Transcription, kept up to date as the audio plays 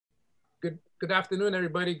Good afternoon,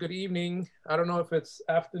 everybody. Good evening. I don't know if it's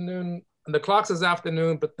afternoon. The clock says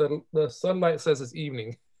afternoon, but the sunlight says it's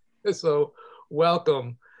evening. So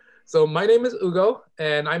welcome. So my name is Ugo,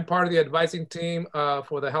 and I'm part of the advising team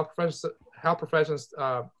for the health professions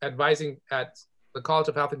advising at the College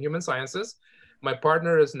of Health and Human Sciences. My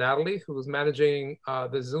partner is Natalie, who's managing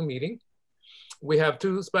the Zoom meeting. We have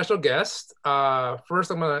two special guests.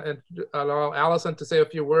 First, I'm going to allow Allison to say a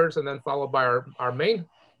few words, and then followed by our main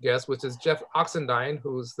guest, which is Jeff Oxendine,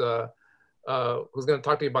 who's going to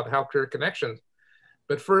talk to you about the healthcare connection.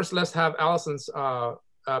 But first, let's have Allison's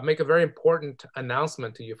make a very important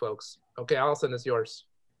announcement to you folks. Okay, Allison, it's yours.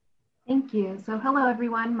 Thank you. So hello,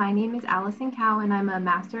 everyone. My name is Allison Cow, and I'm a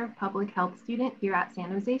Master of Public Health student here at San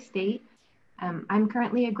Jose State. I'm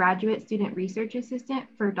currently a graduate student research assistant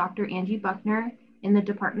for Dr. Angie Buckner in the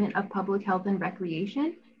Department of Public Health and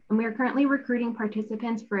Recreation. And we are currently recruiting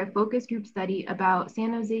participants for a focus group study about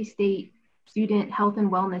San Jose State student health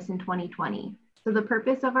and wellness in 2020. So the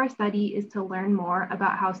purpose of our study is to learn more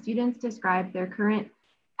about how students describe their current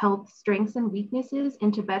health strengths and weaknesses,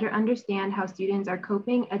 and to better understand how students are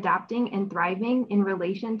coping, adapting, and thriving in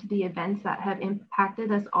relation to the events that have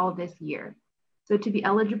impacted us all this year. So to be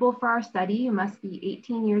eligible for our study, you must be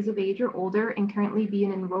 18 years of age or older and currently be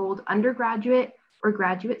an enrolled undergraduate or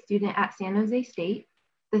graduate student at San Jose State.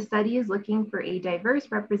 The study is looking for a diverse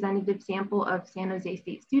representative sample of San Jose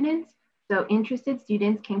State students. So interested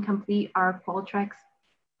students can complete our Qualtrics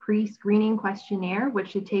pre-screening questionnaire,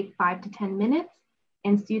 which should take 5 to 10 minutes.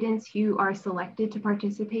 And students who are selected to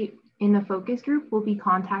participate in the focus group will be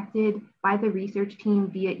contacted by the research team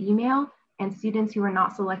via email, and students who are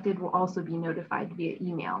not selected will also be notified via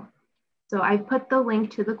email. So I've put the link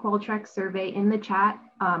to the Qualtrics survey in the chat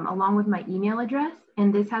along with my email address,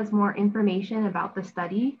 and this has more information about the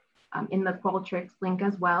study in the Qualtrics link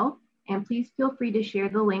as well. And please feel free to share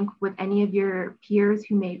the link with any of your peers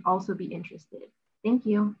who may also be interested. Thank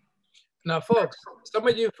you. Now, folks, some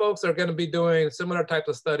of you folks are going to be doing similar types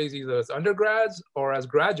of studies, either as undergrads or as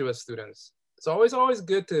graduate students. It's always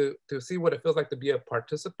good to see what it feels like to be a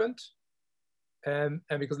participant, and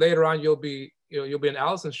because later on you'll be in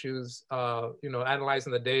Allison's shoes,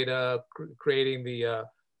 analyzing the data, creating the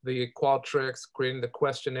Qualtrics, creating the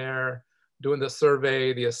questionnaire, doing the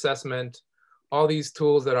survey, the assessment, all these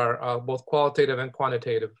tools that are both qualitative and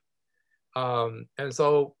quantitative. And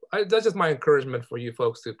so that's just my encouragement for you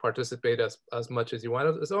folks to participate as much as you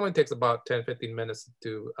want. It only takes about 10, 15 minutes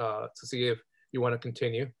to see if you want to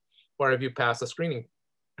continue or if you pass the screening.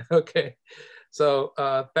 Okay, so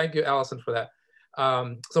thank you, Allison, for that.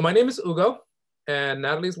 So my name is Ugo, and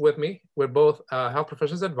Natalie's with me. We're both health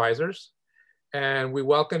professions advisors, and we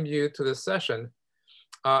welcome you to this session.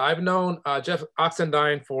 I've known Jeff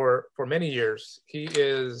Oxendine for many years. He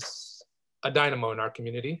is a dynamo in our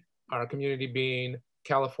community being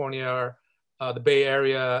California, the Bay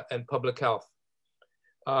Area, and public health.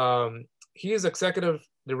 He is executive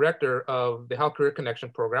director of the Health Career Connection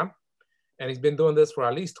program, and he's been doing this for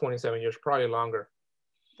at least 27 years, probably longer.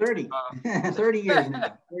 30, 30 years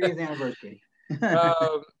now, 30th anniversary.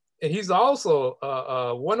 And he's also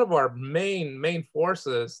one of our main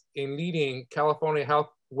forces in leading California health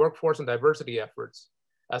workforce and diversity efforts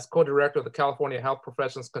as co-director of the California Health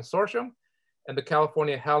Professions Consortium and the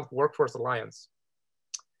California Health Workforce Alliance.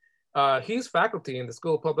 He's faculty in the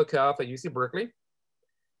School of Public Health at UC Berkeley,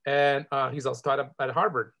 and he's also taught at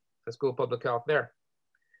Harvard, the School of Public Health there.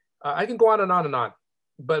 I can go on and on and on,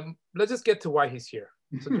 but let's just get to why he's here.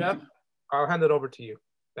 So Jeff, I'll hand it over to you.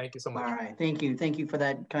 Thank you so much. All right, thank you. Thank you for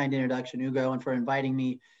that kind introduction, Ugo, and for inviting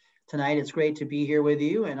me tonight. It's great to be here with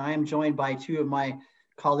you, and I am joined by two of my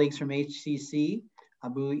colleagues from HCC,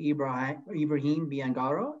 Abu Ibrahim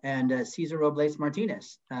Biangaro and Cesar Robles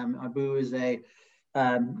Martinez. Abu is a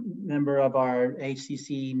member of our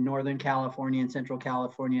HCC Northern California and Central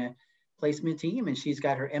California placement team, and she's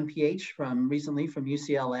got her MPH recently from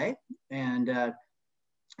UCLA, and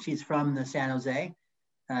she's from the Santa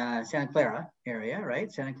Clara area, right?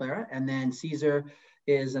 Santa Clara. And then Cesar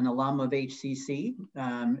is an alum of HCC.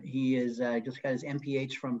 He is just got his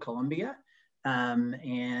MPH from Columbia.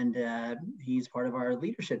 And he's part of our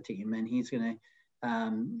leadership team, and he's going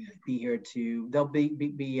to be here they'll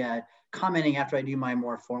be commenting after I do my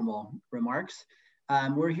more formal remarks.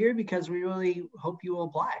 We're here because we really hope you will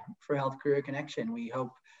apply for Health Career Connection. We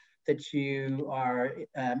hope that you are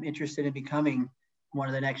interested in becoming one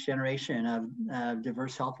of the next generation of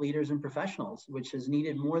diverse health leaders and professionals, which is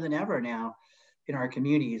needed more than ever now in our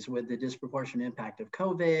communities with the disproportionate impact of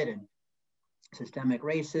COVID and systemic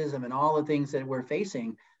racism and all the things that we're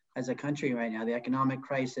facing as a country right now, the economic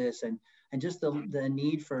crisis and just the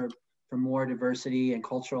need for for more diversity and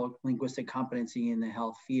cultural linguistic competency in the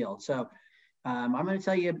health field. So I'm going to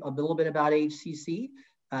tell you a little bit about HCC,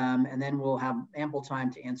 and then we'll have ample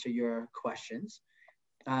time to answer your questions.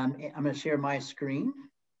 I'm going to share my screen.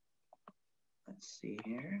 Let's see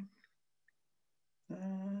here.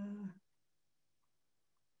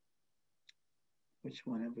 Which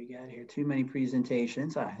one have we got here? Too many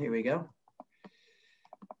presentations. Here we go.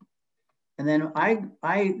 And then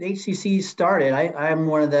HCC started. I'm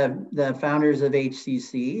one of the founders of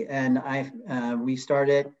HCC, and we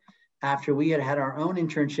started after we had our own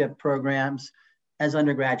internship programs as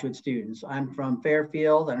undergraduate students. I'm from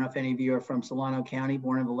Fairfield. I don't know if any of you are from Solano County,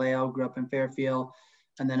 born in Vallejo, grew up in Fairfield.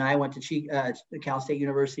 And then I went to Cal State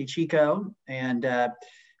University, Chico, and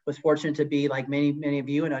was fortunate to be, like many of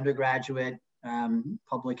you, an undergraduate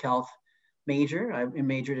public health major. I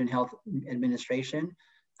majored in health administration.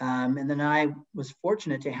 And then I was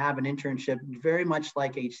fortunate to have an internship very much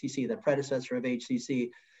like HCC, the predecessor of HCC,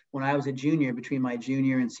 when I was a junior, between my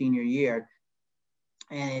junior and senior year.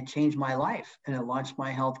 And it changed my life and it launched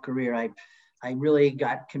my health career. I really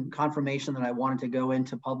got confirmation that I wanted to go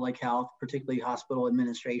into public health, particularly hospital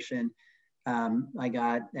administration. I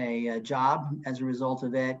got a job as a result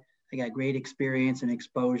of it. I got great experience and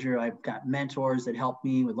exposure. I've got mentors that helped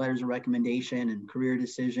me with letters of recommendation and career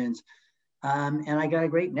decisions. And I got a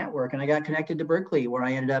great network, and I got connected to Berkeley, where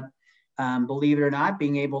I ended up, believe it or not,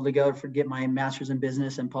 being able to go get my master's in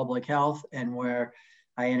business and public health, and where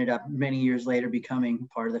I ended up many years later becoming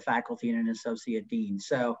part of the faculty and an associate dean.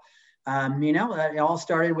 So, you know, it all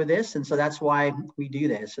started with this. And so that's why we do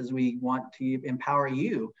this, is we want to empower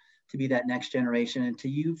you to be that next generation, and for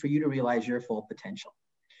you to realize your full potential.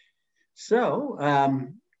 So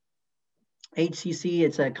HCC,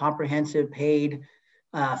 it's a comprehensive paid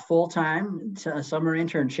full-time summer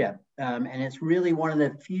internship. And it's really one of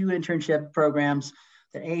the few internship programs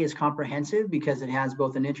that is comprehensive, because it has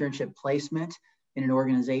both an internship placement in an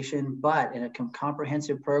organization, but in a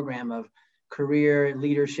comprehensive program of career,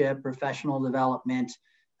 leadership, professional development,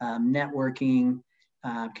 networking,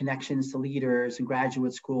 connections to leaders and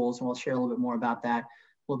graduate schools. And we'll share a little bit more about that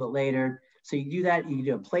a little bit later. So you do that, you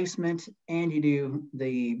do a placement, and you do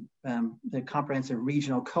the comprehensive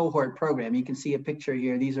regional cohort program. You can see a picture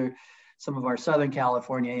here. These are some of our Southern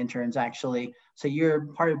California interns, actually. So you're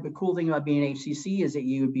part of the cool thing about being an HCC is that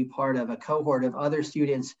you would be part of a cohort of other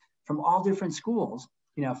students from all different schools,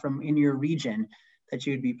 you know, from in your region that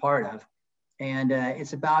you'd be part of. And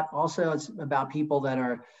it's about people that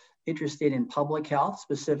are interested in public health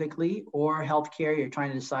specifically, or healthcare. You're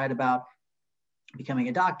trying to decide about becoming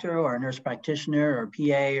a doctor or a nurse practitioner or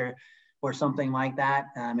PA or something like that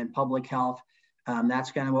in public health.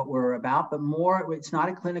 That's kind of what we're about, but more, it's not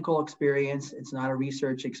a clinical experience. It's not a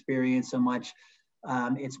research experience so much.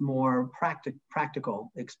 It's more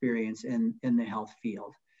practical experience in the health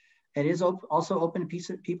field. It is also open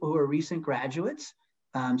to people who are recent graduates.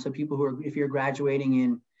 So people who are, if you're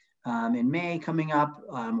graduating in May coming up,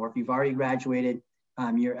 or if you've already graduated,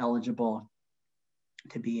 you're eligible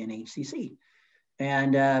to be in HCC.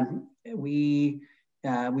 And we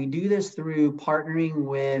do this through partnering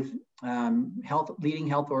with leading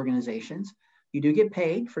health organizations. You do get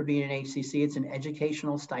paid for being an HCC. It's an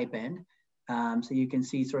educational stipend. So you can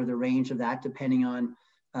see sort of the range of that depending on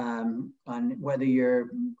whether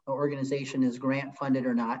your organization is grant funded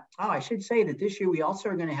or not. Oh, I should say that this year we also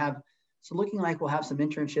are going to have, so looking like we'll have some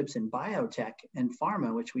internships in biotech and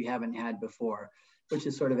pharma, which we haven't had before, which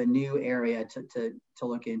is sort of a new area to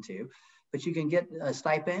look into. But you can get a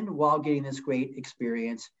stipend while getting this great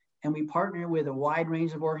experience. And we partner with a wide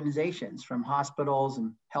range of organizations, from hospitals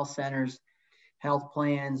and health centers, health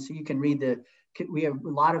plans. So you can read we have a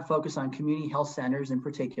lot of focus on community health centers in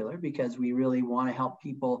particular, because we really want to help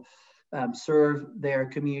people serve their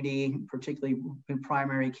community, particularly in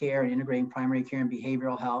primary care and integrating primary care and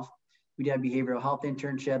behavioral health. We do have behavioral health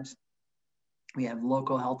internships. We have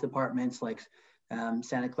local health departments like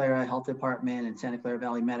Santa Clara Health Department and Santa Clara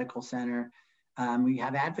Valley Medical Center. We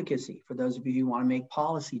have advocacy for those of you who want to make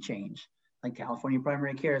policy change, like California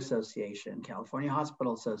Primary Care Association, California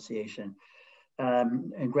Hospital Association,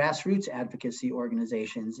 and grassroots advocacy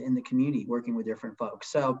organizations in the community working with different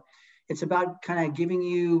folks. So it's about kind of giving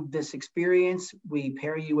you this experience. We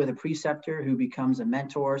pair you with a preceptor who becomes a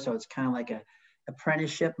mentor. So it's kind of like a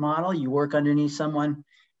apprenticeship model. You work underneath someone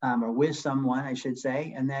or with someone, I should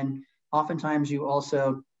say. And then oftentimes you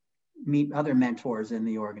also meet other mentors in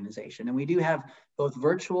the organization. And we do have both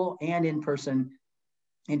virtual and in-person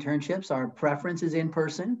internships. Our preference is in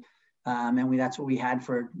person. And that's what we had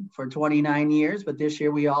for 29 years, but this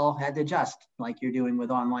year we all had to adjust, like you're doing with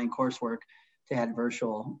online coursework, to have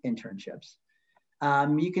virtual internships.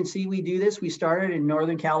 You can see we do this. We started in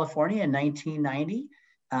Northern California in 1990,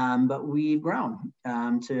 but we've grown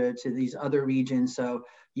to these other regions. So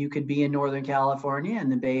you could be in Northern California in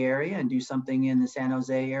the Bay Area and do something in the San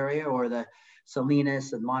Jose area or the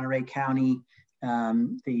Salinas and Monterey County,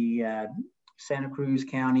 the Santa Cruz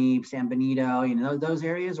County, San Benito, you know, those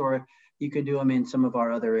areas, or you could do them in some of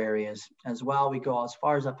our other areas as well. We go as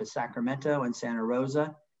far as up as Sacramento and Santa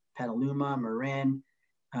Rosa, Petaluma, Marin.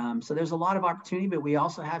 So there's a lot of opportunity, but we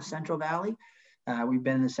also have Central Valley. We've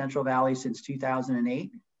been in the Central Valley since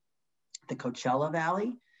 2008, the Coachella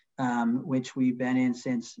Valley, which we've been in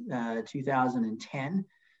since 2010.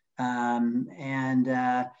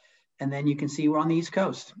 And then you can see we're on the East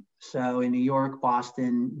Coast. So in New York,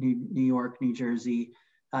 Boston, New York, New Jersey,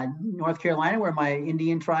 North Carolina, where my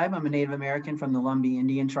Indian tribe, I'm a Native American from the Lumbee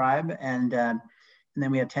Indian tribe. And then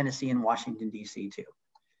we have Tennessee and Washington, D.C. too.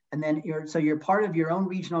 And then you're part of your own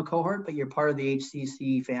regional cohort, but you're part of the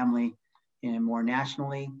HCC family and more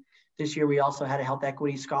nationally. This year, we also had a Health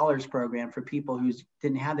Equity Scholars Program for people who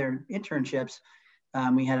didn't have their internships.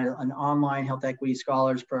 We had an online Health Equity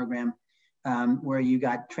Scholars Program where you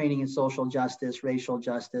got training in social justice, racial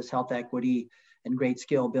justice, health equity, and great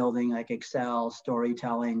skill building like Excel,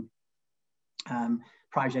 storytelling,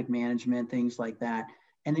 project management, things like that.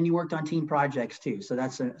 And then you worked on team projects too. So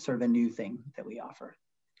that's sort of a new thing that we offer.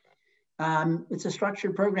 It's a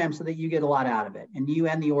structured program so that you get a lot out of it, and you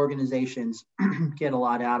and the organizations get a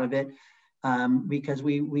lot out of it because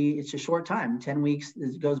it's a short time, 10 weeks,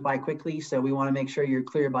 it goes by quickly. So we want to make sure you're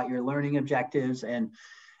clear about your learning objectives and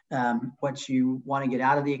what you want to get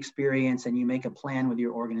out of the experience, and you make a plan with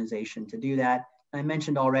your organization to do that. I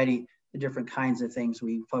mentioned already the different kinds of things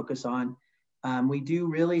we focus on. We do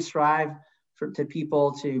really strive to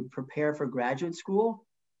people to prepare for graduate school.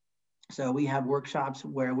 So we have workshops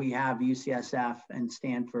where we have UCSF and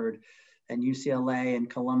Stanford and UCLA and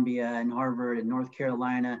Columbia and Harvard and North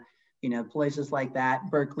Carolina, you know, places like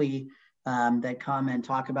that, Berkeley, that come and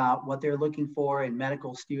talk about what they're looking for in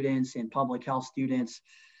medical students, in public health students,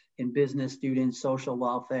 in business students, social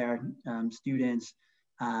welfare students,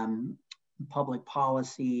 public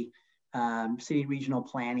policy, city regional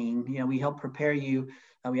planning. You know, we help prepare you.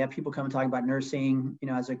 We have people come and talk about nursing, you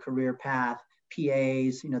know, as a career path,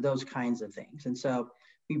 PAs, you know, those kinds of things. And so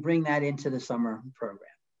we bring that into the summer program.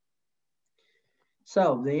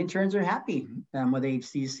 So the interns are happy with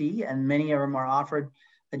HCC, and many of them are offered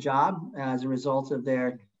a job as a result of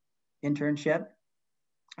their internship.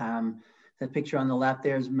 The picture on the left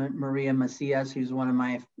there is Maria Macias, who's one of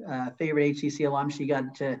my favorite HCC alums. She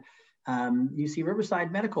got to UC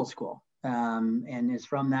Riverside Medical School and is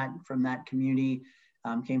from that community.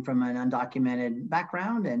 Came from an undocumented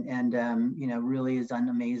background and you know, really has done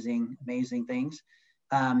amazing things.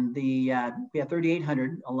 We have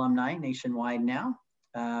 3,800 alumni nationwide now.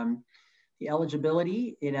 The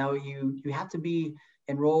eligibility, you know, you have to be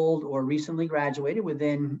enrolled or recently graduated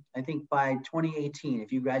within, I think by 2018.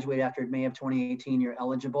 If you graduate after May of 2018, you're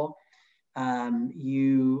eligible.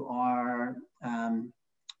 You are,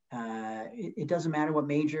 it doesn't matter what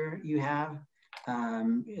major you have.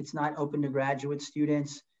 It's not open to graduate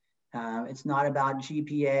students. It's not about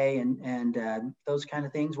GPA and those kind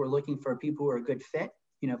of things. We're looking for people who are a good fit,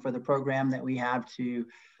 you know, for the program that we have to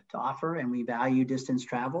offer, and we value distance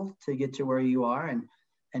travel to get to where you are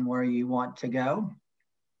and where you want to go.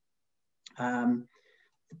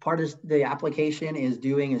 Part of the application is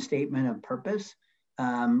doing a statement of purpose,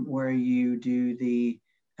 where you do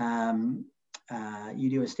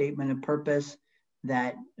a statement of purpose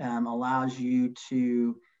that allows you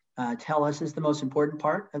to tell us, is the most important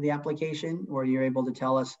part of the application, where you're able to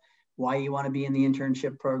tell us why you want to be in the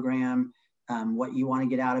internship program, what you want to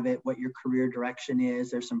get out of it, what your career direction is.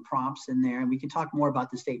 There's some prompts in there, and we can talk more about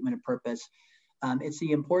the statement of purpose. It's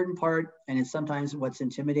the important part, and it's sometimes what's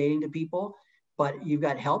intimidating to people, but you've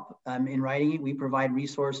got help in writing it. We provide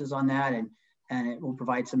resources on that, and it will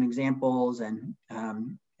provide some examples, and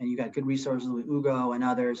you got good resources with Ugo and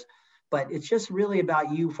others. But it's just really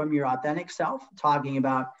about you from your authentic self, talking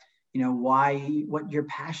about, you know, what your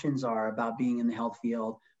passions are about being in the health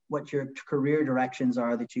field, what your career directions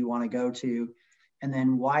are that you want to go to, and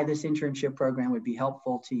then why this internship program would be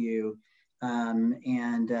helpful to you, and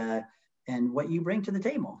what you bring to the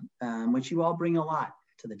table, which you all bring a lot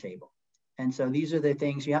to the table. And so these are the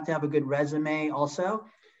things. You have to have a good resume also,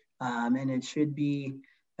 and it should be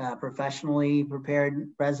professionally prepared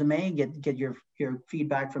resume. Get your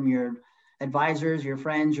feedback from your advisors, your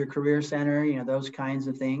friends, your career center, you know, those kinds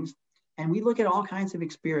of things. And we look at all kinds of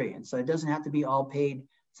experience. So it doesn't have to be all paid.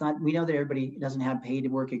 It's not, we know that everybody doesn't have paid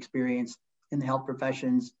work experience in the health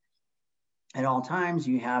professions at all times.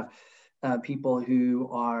 You have people who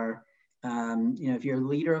are, if you're a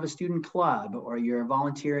leader of a student club, or you're a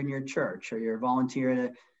volunteer in your church, or you're a volunteer at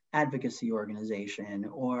an advocacy organization,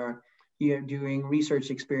 or you're doing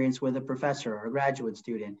research experience with a professor or a graduate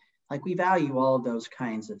student. Like, we value all of those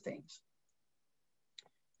kinds of things.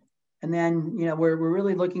 And then, we're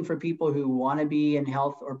really looking for people who want to be in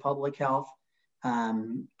health or public health.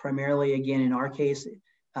 Primarily, again, in our case,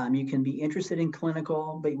 you can be interested in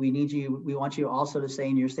clinical, but we want you also to say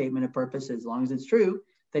in your statement of purpose, as long as it's true,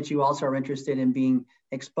 that you also are interested in being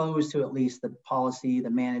exposed to at least the policy, the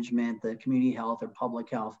management, the community health or public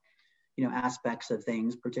health, aspects of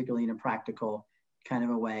things, particularly in a practical kind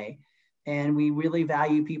of a way. And we really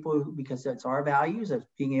value people because it's our values of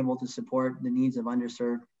being able to support the needs of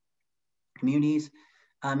underserved communities.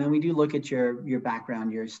 And we do look at your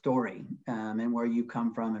background, your story, and where you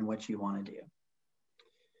come from and what you want to do.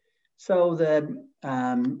 So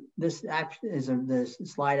this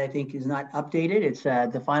slide, I think, is not updated. It's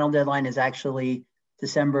the final deadline is actually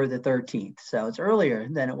December the 13th. So it's earlier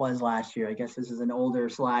than it was last year. I guess this is an older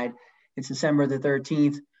slide. It's December the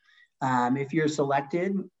 13th. If you're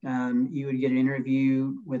selected, you would get an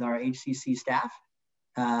interview with our HCC staff.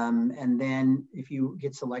 And then if you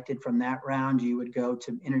get selected from that round, you would go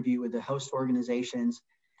to interview with the host organizations.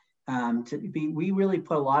 We really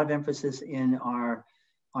put a lot of emphasis in our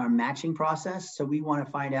matching process. So we want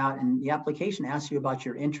to find out, and the application asks you about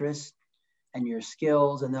your interests and your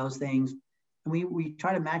skills and those things. And we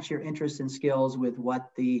try to match your interests and skills with what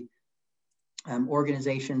the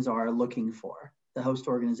organizations are looking for, the host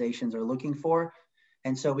organizations are looking for.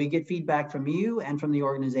 And so we get feedback from you and from the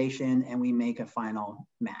organization, and we make a final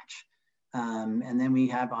match. And then we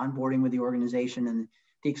have onboarding with the organization, and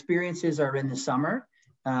the experiences are in the summer,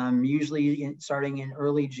 usually starting in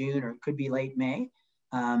early June, or it could be late May,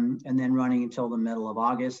 and then running until the middle of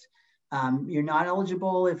August. You're not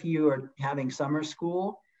eligible if you are having summer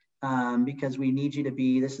school, because we need you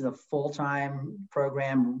to this is a full-time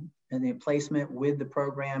program and the placement with the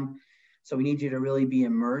program. So we need you to really be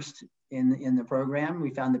immersed in the program.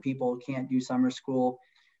 We found that people can't do summer school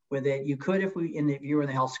with it. You could if you were in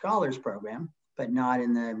the Health Scholars Program, but not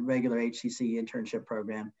in the regular HCC internship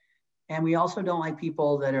program. And we also don't like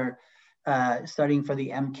people that are studying for the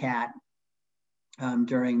MCAT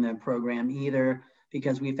during the program either,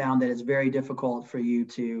 because we found that it's very difficult for you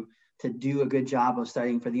to do a good job of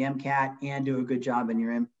studying for the MCAT and do a good job in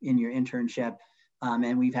your internship.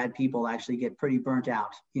 And we've had people actually get pretty burnt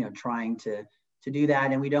out, trying to do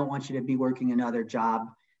that. And we don't want you to be working another job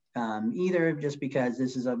either, just because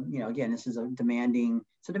this is this is a demanding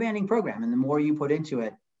program. And the more you put into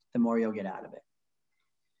it, the more you'll get out of it.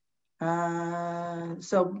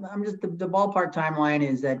 So I'm just, the ballpark timeline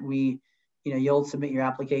is that you'll submit your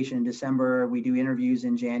application in December. We do interviews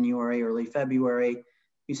in January, early February.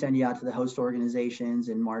 We send you out to the host organizations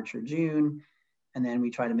in March or June. And then we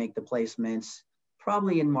try to make the placements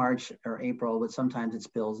probably in March or April, but sometimes it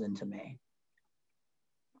spills into May.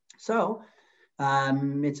 So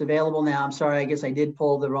it's available now. I'm sorry, I guess I did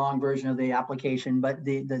pull the wrong version of the application, but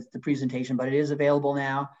the presentation, but it is available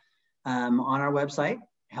now on our website,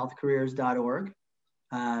 healthcareers.org.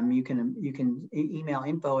 You can email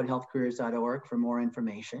info@healthcareers.org for more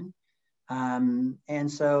information.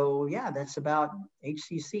 And so, yeah, that's about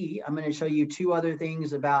HCC. I'm going to show you two other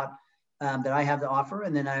things about that I have to offer,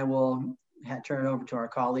 and then I will turn it over to our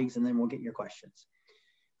colleagues, and then we'll get your questions.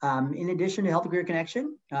 In addition to Health Career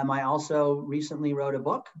Connection, I also recently wrote a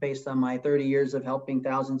book based on my 30 years of helping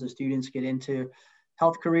thousands of students get into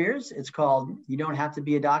health careers. It's called You Don't Have to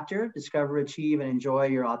Be a Doctor, Discover, Achieve, and Enjoy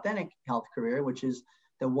Your Authentic Health Career, which is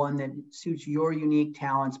the one that suits your unique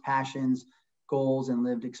talents, passions, goals, and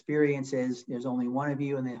lived experiences. There's only one of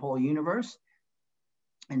you in the whole universe.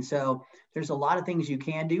 And so there's a lot of things you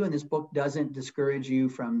can do, and this book doesn't discourage you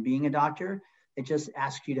from being a doctor. It just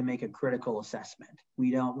asks you to make a critical assessment.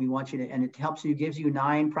 We want you to, and it helps you, gives you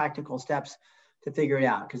 9 practical steps to figure it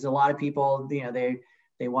out. Because a lot of people, they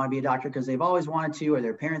want to be a doctor because they've always wanted to, or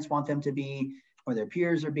their parents want them to be, or their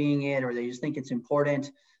peers are being it, or they just think it's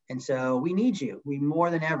important. And so we need you, more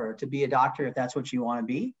than ever, to be a doctor if that's what you want to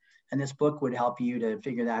be. And this book would help you to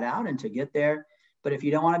figure that out and to get there. But if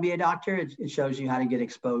you don't want to be a doctor, it shows you how to get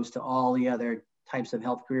exposed to all the other types of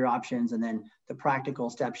health career options, and then the practical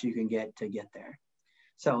steps you can get to get there.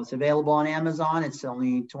 So it's available on Amazon. It's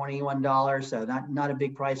only $21, so not a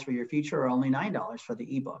big price for your future, or only $9 for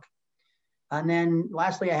the ebook. And then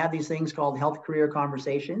lastly, I have these things called Health Career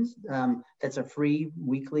Conversations. That's a free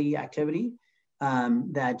weekly activity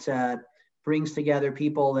that brings together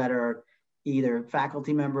people that are either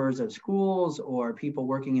faculty members of schools or people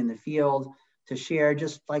working in the field to share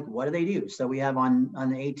just like what do they do. So we have on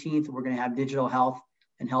the 18th, we're going to have digital health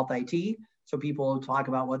and health IT. So people talk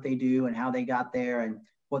about what they do and how they got there and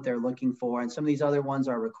what they're looking for. And some of these other ones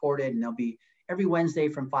are recorded, and they'll be every Wednesday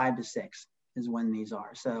from 5 to 6 is when these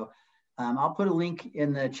are. So I'll put a link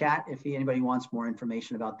in the chat if anybody wants more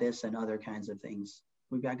information about this and other kinds of things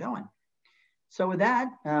we've got going. So with that,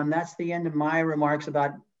 that's the end of my remarks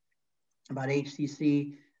about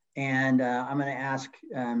HCC. And I'm going to ask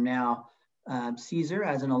now Caesar,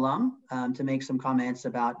 as an alum, to make some comments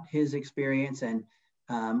about his experience. And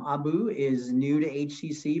Abu is new to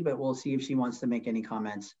HCC, but we'll see if she wants to make any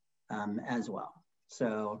comments as well.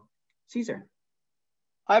 So Caesar.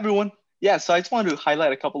 Hi, everyone. Yeah, so I just wanted to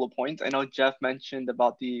highlight a couple of points. I know Jeff mentioned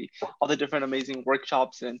about all the different amazing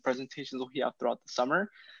workshops and presentations we have throughout the summer.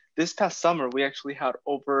 This past summer, we actually had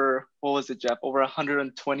over, what was it, Jeff? Over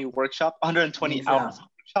 120 workshops, 120 hours of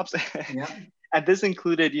workshops. Yeah. And this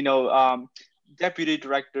included, you know, deputy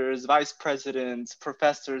directors, vice presidents,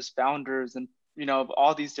 professors, founders, and, you know,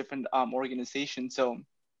 all these different organizations. So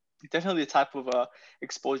definitely the type of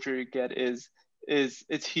exposure you get is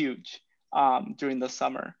it's huge during the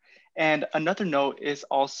summer. And another note is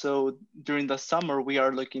also during the summer, we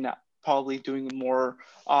are looking at probably doing more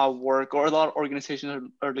work, or a lot of organizations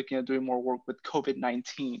are looking at doing more work with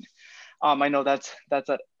COVID-19. I know that's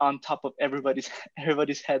on top of everybody's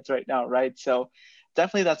heads right now, right? So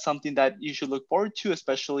definitely that's something that you should look forward to,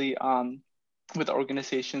 especially with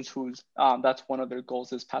organizations whose that's one of their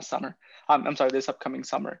goals this past summer. I'm sorry, this upcoming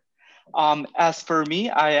summer. As for me,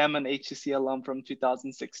 I am an HCC alum from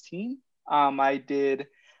 2016. I did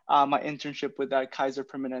my internship with Kaiser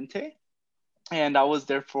Permanente, and I was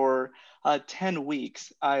there for 10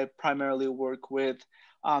 weeks. I primarily work with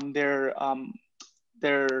their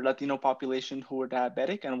Latino population who were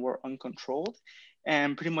diabetic and were uncontrolled.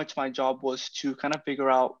 And pretty much my job was to kind of figure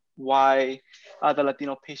out why the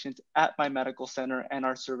Latino patients at my medical center and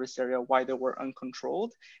our service area, why they were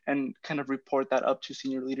uncontrolled, and kind of report that up to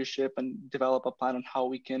senior leadership and develop a plan on how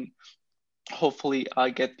we can hopefully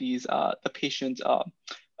get these the patients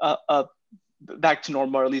back to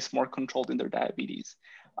normal, or at least more controlled in their diabetes.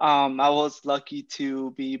 I was lucky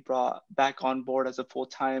to be brought back on board as a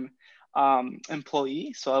full-time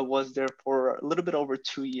employee. So I was there for a little bit over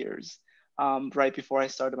 2 years, right before I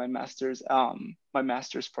started my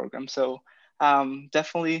master's program. So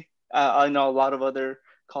definitely, I know a lot of other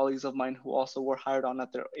colleagues of mine who also were hired on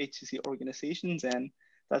at their HCC organizations, and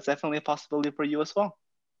that's definitely a possibility for you as well.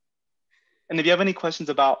 And if you have any questions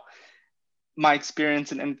about my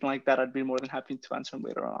experience and anything like that, I'd be more than happy to answer them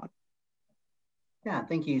later on. Yeah,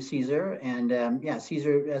 thank you, Caesar. And yeah,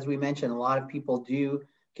 Caesar, as we mentioned, a lot of people do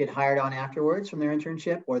get hired on afterwards from their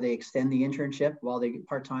internship, or they extend the internship while they get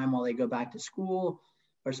part-time while they go back to school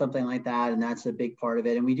or something like that. And that's a big part of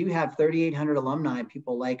it. And we do have 3,800 alumni,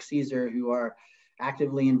 people like Caesar, who are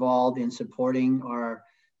actively involved in supporting our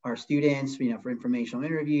students, you know, for informational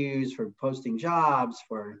interviews, for posting jobs,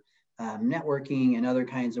 for networking and other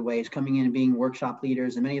kinds of ways, coming in and being workshop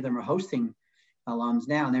leaders. And many of them are hosting alums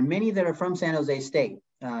now. And there are many that are from San Jose State.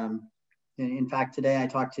 In fact, today I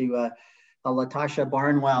talked to Latasha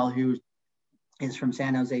Barnwell, who is from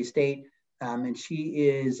San Jose State. And she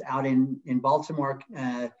is out in Baltimore,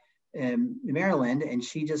 Maryland. And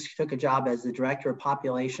she just took a job as the director of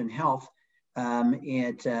population health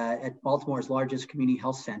at Baltimore's largest community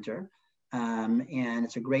health center. And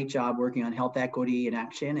it's a great job working on health equity and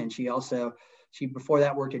action. And she before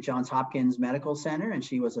that worked at Johns Hopkins Medical Center, and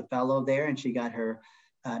she was a fellow there, and she got her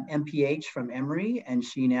MPH from Emory, and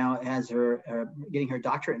she now has getting her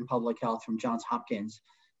doctorate in public health from Johns Hopkins,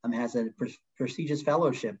 has a prestigious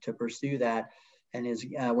fellowship to pursue that, and is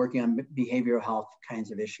working on behavioral health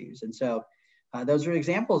kinds of issues. And so those are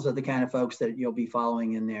examples of the kind of folks that you'll be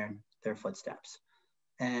following in their footsteps.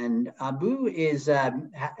 And Abu is not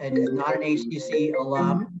an HCC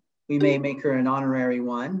alum. We may make her an honorary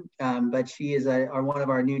one, but she is one of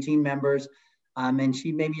our new team members. And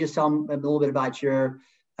she maybe just tell them a little bit about your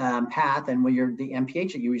path and the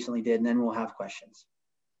MPH that you recently did, and then we'll have questions.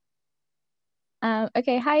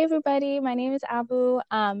 Okay, hi everybody. My name is Abu.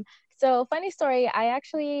 So funny story, I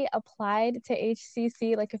actually applied to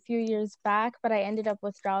HCC like a few years back, but I ended up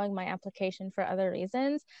withdrawing my application for other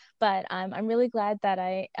reasons. But I'm really glad that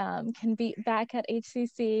I can be back at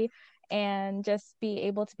HCC and just be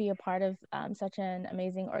able to be a part of such an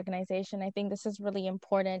amazing organization. I think this is really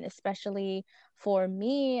important, especially for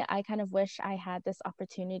me. I kind of wish I had this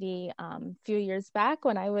opportunity a few years back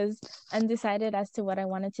when I was undecided as to what I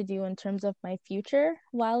wanted to do in terms of my future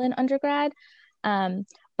while in undergrad.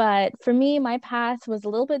 But for me, my path was a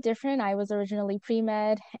little bit different. I was originally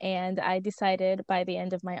pre-med, and I decided by the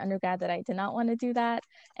end of my undergrad that I did not want to do that.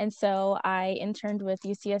 And so I interned with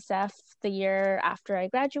UCSF the year after I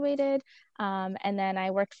graduated. And then I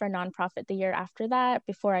worked for a nonprofit the year after that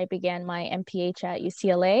before I began my MPH at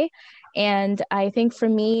UCLA. And I think for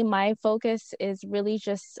me, my focus is really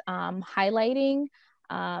just highlighting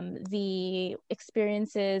the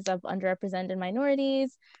experiences of underrepresented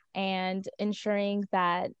minorities and ensuring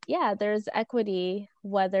that, yeah, there's equity,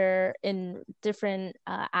 whether in different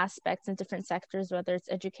aspects in different sectors, whether it's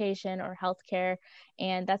education or healthcare.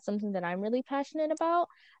 And that's something that I'm really passionate about.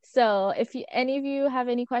 So if any of you have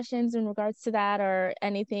any questions in regards to that or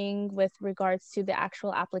anything with regards to the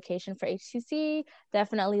actual application for HCC,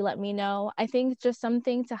 definitely let me know. I think just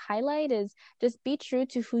something to highlight is just be true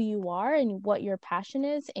to who you are and what your passion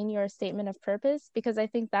is in your statement of purpose, because I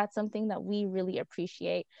think that's something that we really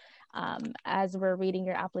appreciate as we're reading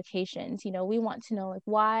your applications. You know, we want to know, like,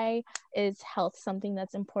 why is health something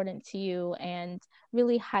that's important to you, and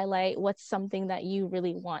really highlight what's something that you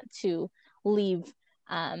really want to leave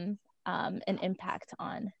an impact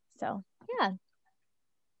on. So yeah.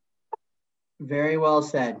 Very well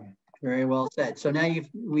said. Very well said. So now you've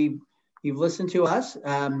listened to us.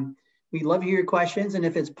 We'd love to hear your questions, and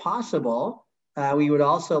if it's possible, we would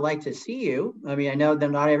also like to see you. I mean, I know that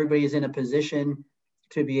not everybody is in a position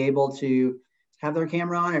to be able to have their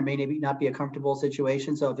camera on, or maybe not be a comfortable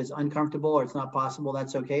situation. So if it's uncomfortable or it's not possible,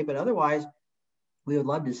 that's okay. But otherwise, we would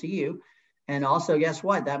love to see you. And also, guess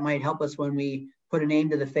what? That might help us when we put a name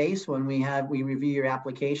to the face, when we review your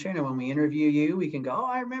application, and when we interview you, we can go,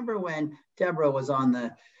 oh, I remember when Deborah was on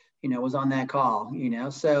that call,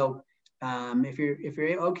 So if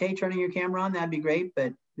you're okay turning your camera on, that'd be great,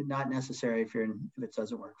 but not necessary if it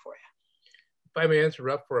doesn't work for you. If I may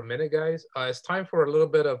interrupt for a minute, guys, it's time for a little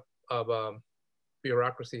bit of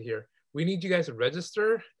bureaucracy here. We need you guys to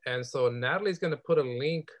register. And so Natalie's gonna put a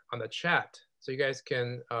link on the chat so you guys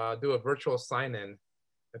can do a virtual sign-in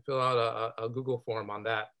and fill out a Google form on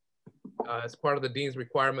that. It's part of the dean's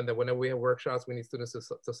requirement that whenever we have workshops, we need students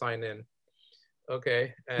to sign in.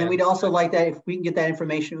 Okay. And we'd also like that, if we can get that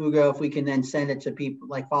information, Ugo, if we can then send it to people,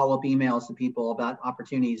 like follow-up emails to people about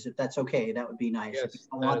opportunities, if that's okay, that would be nice. Yes, if you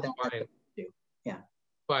don't want that, fine. Yeah.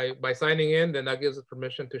 By signing in, then that gives us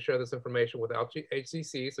permission to share this information with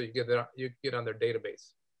HCC, so you get on their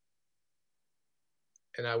database.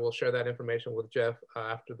 And I will share that information with Jeff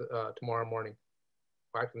after tomorrow morning.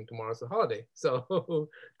 Actually, tomorrow's a holiday, so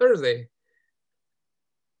Thursday.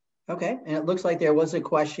 Okay, and it looks like there was a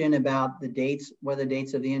question about the dates, what are the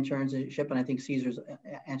dates of the internship, and I think Caesar's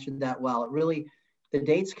answered that well. The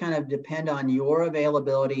dates kind of depend on your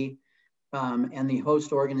availability and the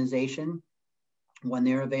host organization when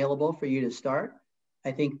they're available for you to start.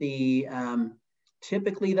 I think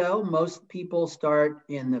typically though, most people start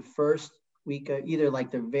in the first week, either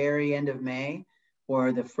like the very end of May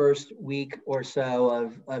or the first week or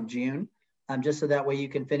so of June, just so that way you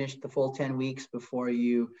can finish the full 10 weeks before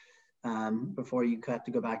you have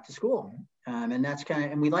to go back to school. And that's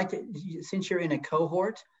and we like to, since you're in a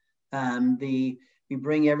cohort, we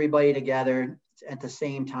bring everybody together at the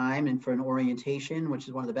same time and for an orientation, which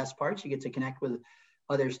is one of the best parts. You get to connect with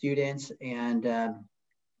other students, and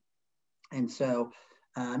so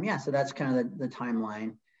so that's kind of the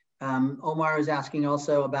timeline. Omar is asking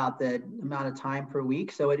also about the amount of time per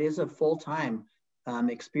week. So it is a full-time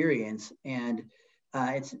experience, and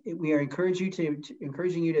we are encouraging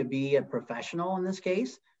you to be a professional in this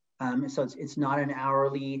case. So it's not an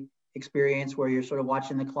hourly experience where you're sort of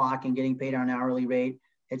watching the clock and getting paid on an hourly rate.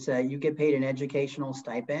 It's you get paid an educational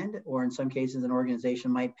stipend, or in some cases an organization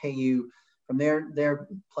might pay you from their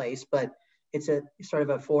place, but it's a sort of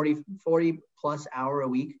a 40 plus hour a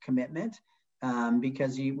week commitment,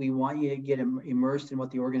 because we want you to get immersed in what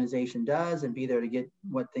the organization does and be there to get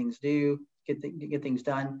what things do, get things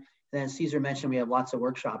done. And then Caesar mentioned we have lots of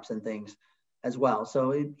workshops and things as well.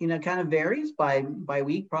 So it kind of varies by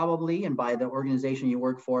week probably, and by the organization you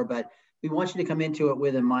work for, but we want you to come into it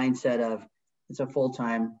with a mindset of it's a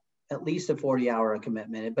full-time, at least a 40-hour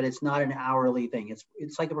commitment, but it's not an hourly thing.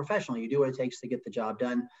 It's like a professional. You do what it takes to get the job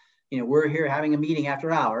done. We're here having a meeting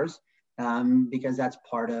after hours because that's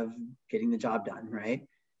part of getting the job done, right?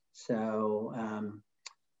 So,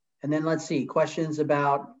 and then let's see, questions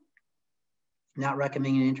about not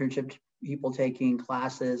recommending an internship to people taking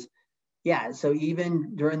classes. Yeah, so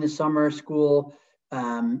even during the summer school,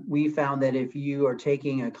 we found that if you are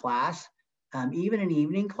taking a class, even an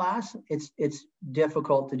evening class, it's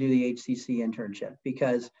difficult to do the HCC internship,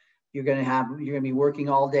 because you're going to be working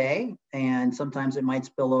all day, and sometimes it might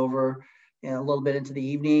spill over a little bit into the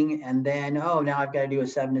evening, and then, oh, now I've got to do a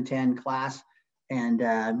 7 to 10 class. And,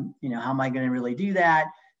 how am I going to really do that?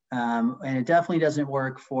 And it definitely doesn't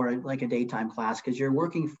work for like a daytime class, because you're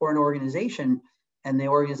working for an organization, and the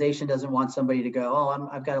organization doesn't want somebody to go, oh,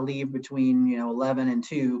 I've got to leave between 11 and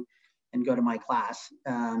 2 and go to my class,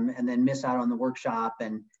 and then miss out on the workshop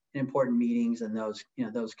and important meetings and those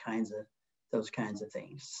kinds of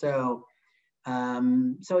things. So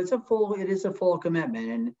so it is a full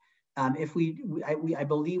commitment. And I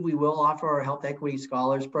believe we will offer our Health Equity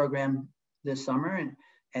Scholars Program this summer,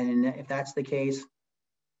 and if that's the case,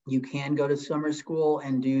 you can go to summer school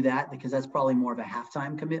and do that, because that's probably more of a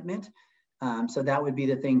half-time commitment. So that would be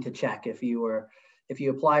the thing to check if you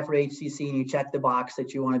apply for HCC and you check the box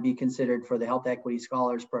that you want to be considered for the Health Equity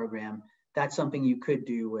Scholars Program. That's something you could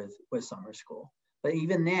do with summer school. But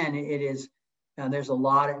even then, it is there's a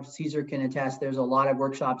lot of, Caesar can attest, there's a lot of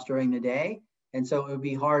workshops during the day, and so it would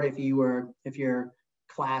be hard if your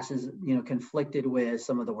class is conflicted with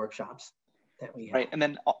some of the workshops that we have. Right, and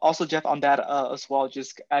then also, Jeff, on that as well,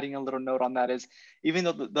 just adding a little note on that is, even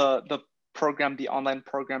though the program, the online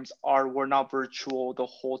programs were not virtual the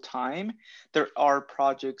whole time, there are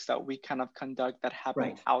projects that we kind of conduct that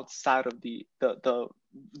happen outside of the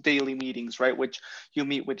daily meetings, right? Which you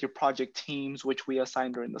meet with your project teams, which we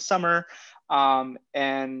assign during the summer, and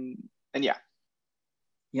yeah.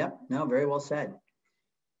 Yep. No, very well said.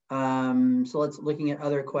 So let's looking at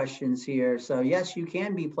other questions here. So yes, you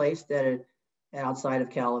can be placed outside of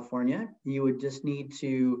California. You would just need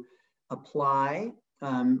to apply.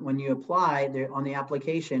 When you apply on the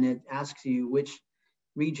application, it asks you which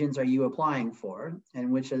regions are you applying for,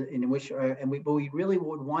 and we really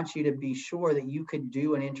would want you to be sure that you could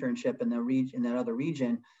do an internship in that other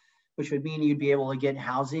region, which would mean you'd be able to get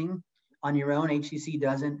housing on your own. HCC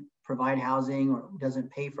doesn't provide housing or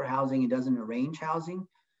doesn't pay for housing. It doesn't arrange housing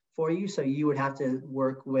for you. So you would have to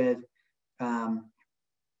work with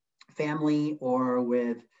family or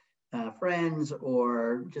with friends,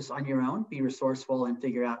 or just on your own, be resourceful and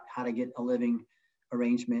figure out how to get a living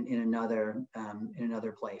arrangement in another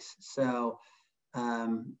place. So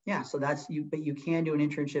so that's you, but you can do an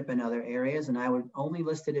internship in other areas, and I would only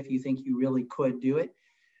list it if you think you really could do it.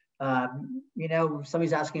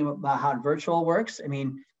 Somebody's asking about how virtual works. I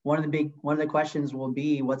mean, one of the questions will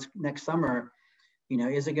be, what's next summer?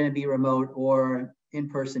 Is it going to be remote or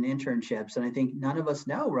in-person internships? And I think none of us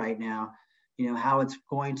know right now, how it's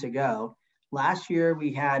going to go. Last year,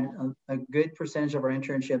 we had a good percentage of our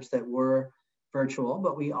internships that were virtual,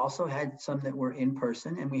 but we also had some that were in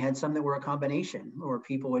person, and we had some that were a combination, where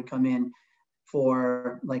people would come in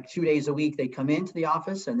for like 2 days a week. They'd come into the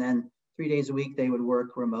office, and then 3 days a week they would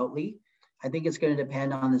work remotely. I think it's going to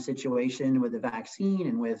depend on the situation with the vaccine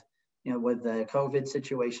and with the COVID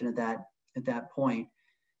situation at that point.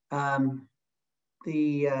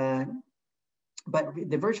 But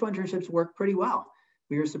the virtual internships work pretty well.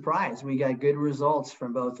 We were surprised. We got good results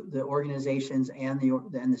from both the organizations and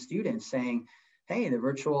the students saying, hey, the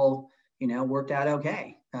virtual, worked out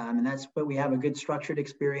okay. And but we have a good structured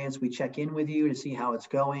experience. We check in with you to see how it's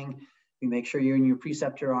going. We make sure you and your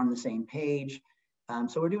preceptor are on the same page.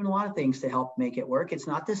 So we're doing a lot of things to help make it work. It's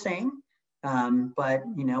not the same, but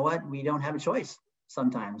you know what? We don't have a choice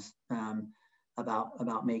sometimes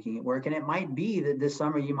about making it work. And it might be that this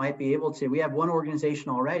summer you might be able to. We have one organization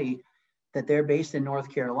already that they're based in North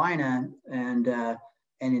Carolina and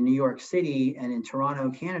in New York City and in Toronto,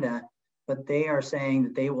 Canada, but they are saying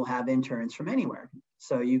that they will have interns from anywhere.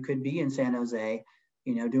 So you could be in San Jose,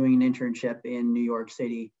 doing an internship in New York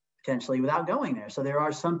City, potentially without going there. So there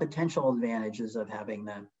are some potential advantages of having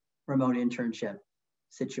the remote internship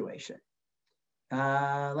situation.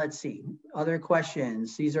 Let's see, other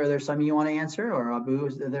questions. Caesar, are there some you want to answer, or Abu,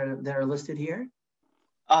 that are listed here?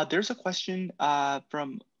 There's a question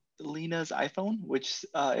from Lena's iPhone, which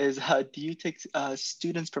is, do you take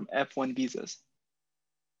students from F1 visas?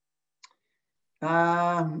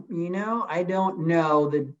 I don't know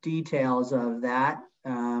the details of that.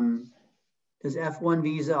 Does F1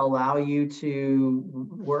 visa allow you to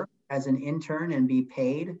work as an intern and be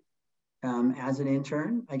paid as an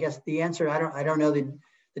intern? I guess the answer, I don't know the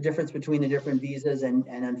difference between the different visas, and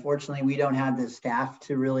unfortunately we don't have the staff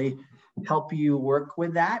to really help you work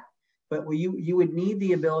with that. But you would need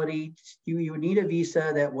the ability, you would need a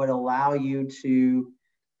visa that would allow you to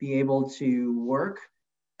be able to work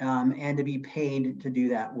and to be paid to do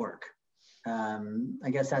that work. I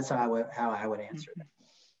guess that's how I would answer it.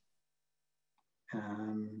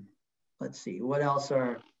 Let's see, what else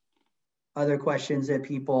are other questions that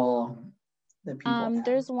people have?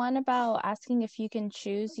 There's one about asking if you can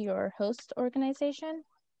choose your host organization.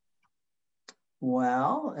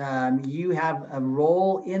 Well, you have a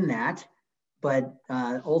role in that, but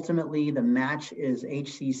ultimately the match is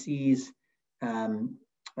HCC's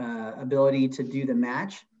ability to do the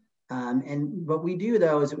match. And what we do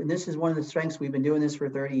though is, and this is one of the strengths, we've been doing this for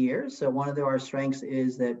 30 years. So one of our strengths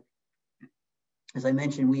is that, as I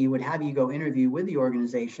mentioned, we would have you go interview with the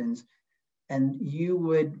organizations, and you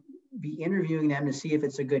would be interviewing them to see if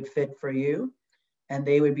it's a good fit for you, and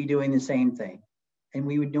they would be doing the same thing. And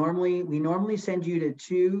we normally send you to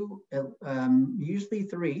two, usually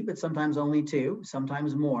three, but sometimes only two,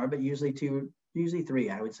 sometimes more, but usually three,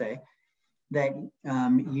 I would say, that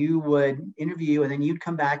you would interview, and then you'd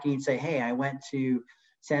come back and you'd say, hey, I went to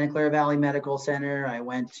Santa Clara Valley Medical Center, I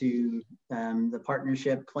went to the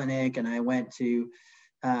Partnership Clinic, and I went to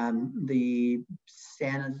the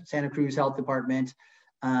Santa Cruz Health Department,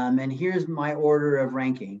 and here's my order of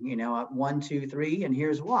ranking, 1, 2, 3, and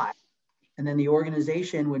here's why. And then the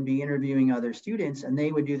organization would be interviewing other students, and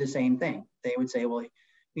they would do the same thing. They would say, well,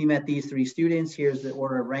 we met these 3 students, here's the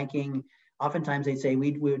order of ranking. Oftentimes they'd say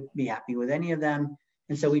we would be happy with any of them.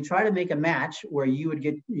 And so we try to make a match where you would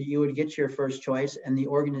get your first choice and the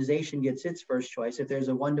organization gets its first choice. If there's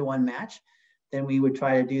a 1-to-1 match, then we would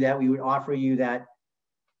try to do that. We would offer you that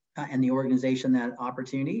and the organization that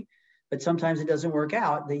opportunity. But sometimes it doesn't work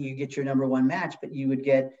out that you get your number 1 match, but you would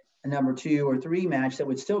get a number 2 or 3 match that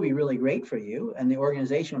would still be really great for you, and the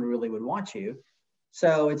organization really would want you.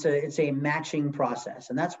 So it's a matching process,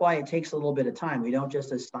 and that's why it takes a little bit of time. We don't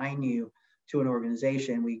just assign you to an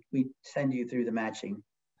organization, we send you through the matching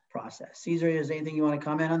process. Cesar, is there anything you want to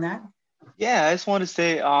comment on that? Yeah, I just want to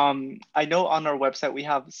say, I know on our website we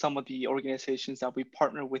have some of the organizations that we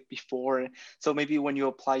partnered with before. So maybe when you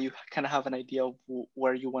apply, you kind of have an idea of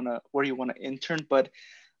where you want to intern. But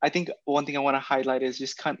I think one thing I want to highlight is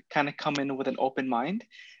just kind of come in with an open mind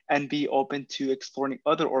and be open to exploring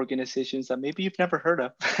other organizations that maybe you've never heard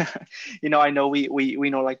of. I know we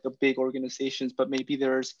know like the big organizations, but maybe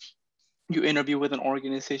you interview with an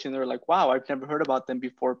organization, they're like, wow, I've never heard about them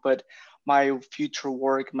before, but my future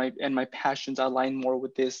work, my passions align more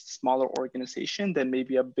with this smaller organization than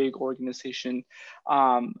maybe a big organization,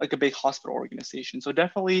 like a big hospital organization. So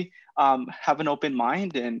definitely have an open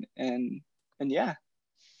mind and yeah.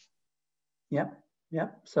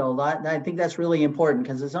 Yep. So I think that's really important,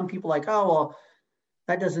 because some people like, oh, well,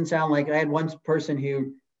 that doesn't sound like, I had one person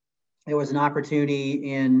who, there was an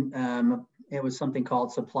opportunity in, it was something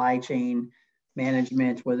called supply chain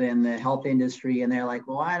management within the health industry. And they're like,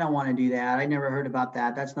 well, I don't want to do that. I never heard about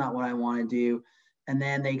that. That's not what I want to do. And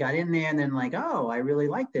then they got in there and then like, oh, I really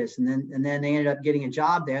like this. And then they ended up getting a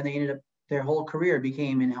job there. And they ended up, their whole career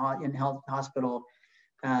became in health hospital,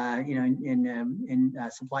 in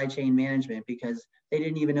supply chain management, because they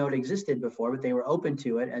didn't even know it existed before, but they were open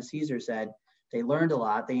to it. As Cesar said, they learned a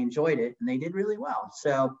lot, they enjoyed it, and they did really well.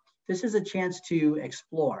 So this is a chance to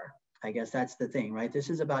explore. I guess that's the thing, right? This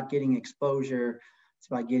is about getting exposure. It's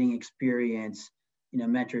about getting experience,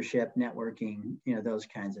 mentorship, networking, those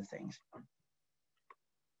kinds of things.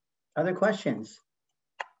 Other questions?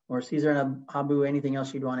 Or Cesar and Abu, anything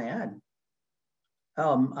else you'd want to add?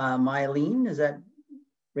 Oh, Mylene, is that,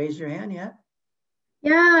 raise your hand yet?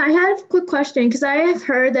 Yeah, I had a quick question, because I have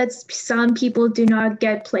heard that some people do not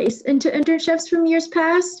get placed into internships from years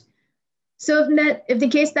past. So if the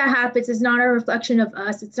case that happens is not a reflection of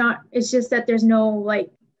us, it's just that there's no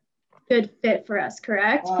good fit for us,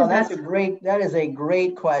 correct? Oh, that is a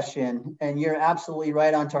great question. And you're absolutely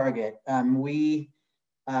right on target.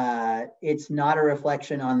 It's not a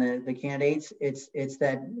reflection on the candidates. It's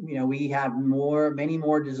that, we have many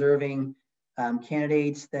more deserving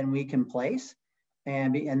candidates than we can place.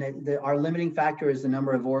 And our limiting factor is the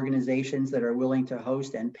number of organizations that are willing to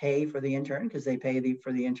host and pay for the intern, because they pay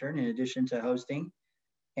for the intern in addition to hosting.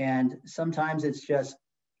 And sometimes it's just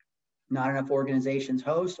not enough organizations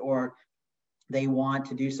host, or they want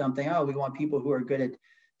to do something. Oh, we want people who are good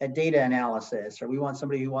at data analysis, or we want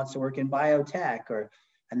somebody who wants to work in biotech,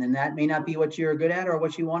 and then that may not be what you're good at or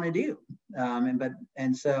what you want to do.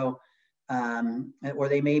 Or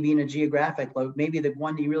they may be in a geographic, maybe the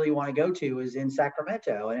one you really want to go to is in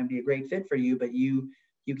Sacramento, and it'd be a great fit for you, but you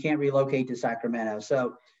can't relocate to Sacramento.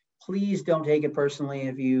 So please don't take it personally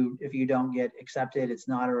if you don't get accepted. It's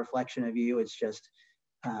not a reflection of you. It's just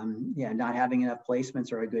not having enough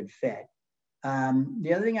placements or a good fit.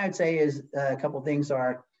 The other thing I'd say is a couple of things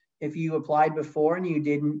are, if you applied before and you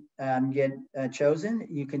didn't get chosen,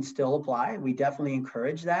 you can still apply. We definitely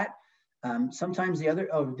encourage that. Sometimes the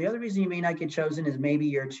other reason you may not get chosen is maybe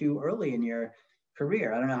you're too early in your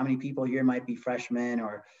career. I don't know how many people here might be freshmen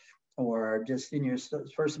or just in your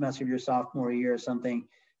first semester of your sophomore year or something,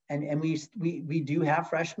 and we do have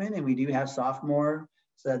freshmen and we do have sophomores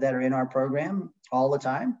that are in our program all the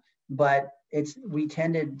time, but we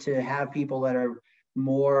tended to have people that are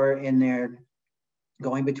more in their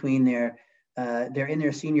going between their they're in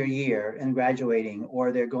their senior year and graduating,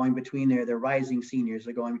 or they're going between they're rising seniors,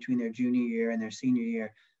 they're going between their junior year and their senior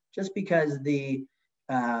year, just because you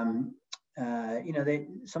know,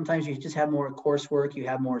 sometimes you just have more coursework, you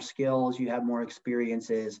have more skills, you have more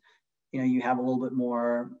experiences, you know, you have a little bit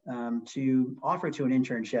more to offer to an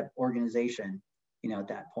internship organization, you know, at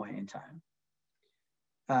that point in time.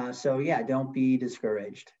 So yeah, don't be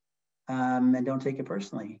discouraged and don't take it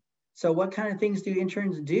personally. So what kind of things do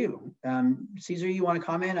interns do? Cesar, you want to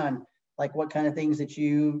comment on like what kind of things that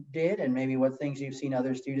you did and maybe what things you've seen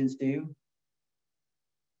other students do?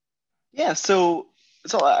 Yeah, so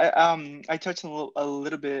I touched a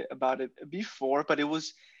little bit about it before, but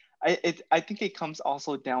I think it comes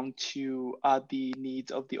also down to the needs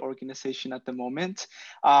of the organization at the moment,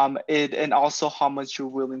 and also how much you're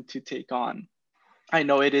willing to take on. I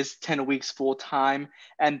know it is 10 weeks full time,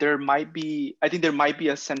 and I think there might be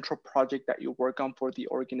a central project that you work on for the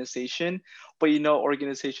organization, but you know,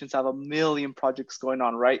 organizations have a million projects going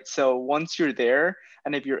on, right? So once you're there,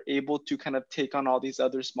 and if you're able to kind of take on all these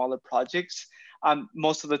other smaller projects,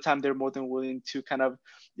 most of the time they're more than willing to kind of,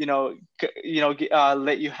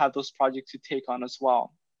 let you have those projects to take on as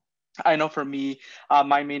well. I know for me,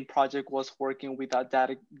 my main project was working with our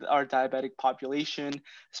diabetic population,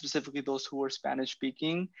 specifically those who were Spanish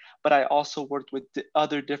speaking, but I also worked with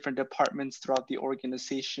other different departments throughout the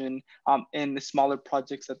organization in the smaller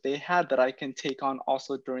projects that they had that I can take on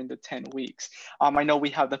also during the 10 weeks. I know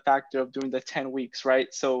we have the factor of doing the 10 weeks, right?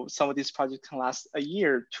 So some of these projects can last a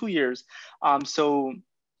year, 2 years. So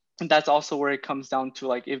that's also where it comes down to,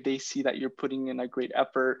 like, if they see that you're putting in a great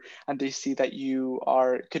effort and they see that you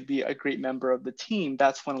could be a great member of the team,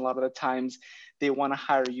 that's when a lot of the times they want to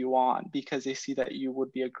hire you on, because they see that you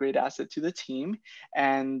would be a great asset to the team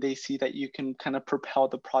and they see that you can kind of propel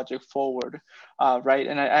the project forward, right?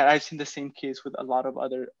 And I've seen the same case with a lot of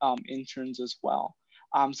other interns as well.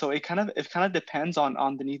 So it kind of depends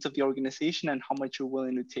on the needs of the organization and how much you're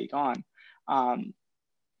willing to take on.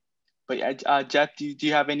 But yeah, Jeff, do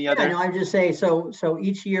you have any other? No, I just say, so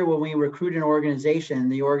each year when we recruit an organization,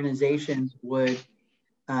 the organizations would,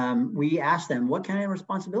 we ask them, what kind of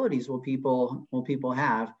responsibilities will people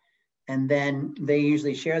have? And then they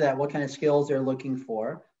usually share that, what kind of skills they're looking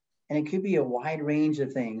for. And it could be a wide range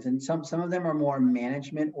of things. And some of them are more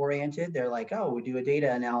management oriented. They're like, oh, we do a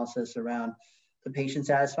data analysis around the patient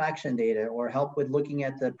satisfaction data, or help with looking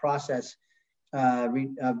at the process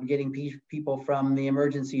getting people from the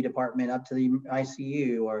emergency department up to the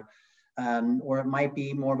ICU, or it might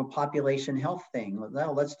be more of a population health thing.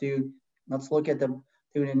 Let's look at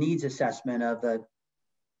doing a needs assessment of the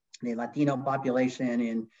Latino population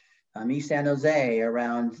in East San Jose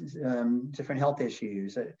around different health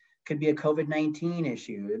issues. It could be a COVID-19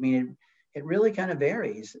 issue. I mean, it really kind of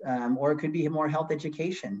varies, or it could be more health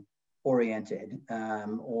education oriented,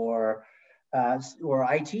 or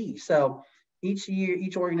IT. So each year,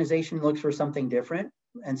 each organization looks for something different.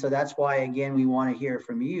 And so that's why, again, we want to hear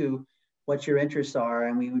from you what your interests are,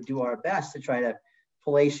 and we would do our best to try to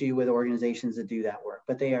place you with organizations that do that work.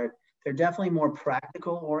 But they're definitely more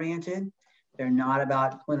practical oriented. They're not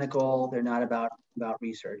about clinical, they're not about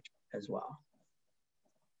research as well.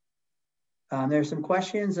 There's some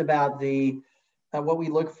questions about what we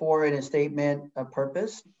look for in a statement of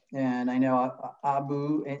purpose. And I know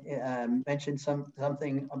Abu mentioned some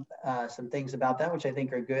things about that, which I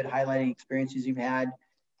think are good, highlighting experiences you've had,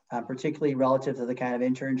 particularly relative to the kind of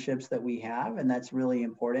internships that we have, and that's really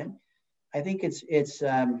important. I think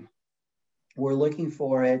we're looking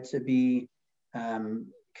for it to be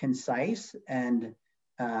concise and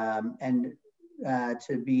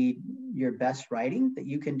to be your best writing that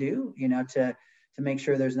you can do, to make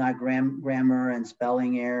sure there's not grammar and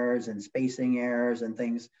spelling errors and spacing errors and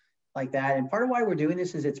things like that. And part of why we're doing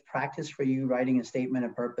this is it's practice for you writing a statement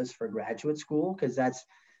of purpose for graduate school, because that's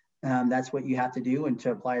what you have to do and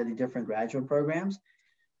to apply to the different graduate programs.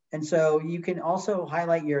 And so you can also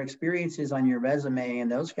highlight your experiences on your resume and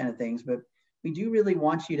those kind of things, but we do really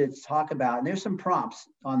want you to talk about, and there's some prompts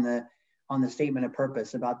on the statement of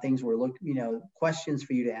purpose about things we're questions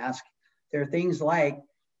for you to ask. There are things like,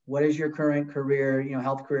 what is your current career,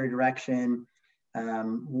 health career direction?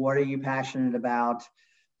 What are you passionate about?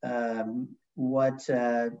 What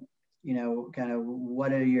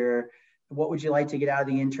would you like to get out of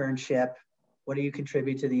the internship? What do you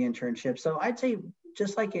contribute to the internship? So I'd say,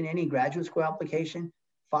 just like in any graduate school application,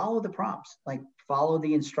 follow the prompts, like follow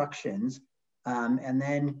the instructions, and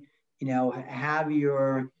then, have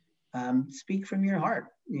your speak from your heart,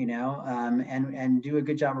 and do a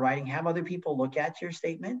good job writing. Have other people look at your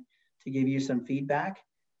statement to give you some feedback.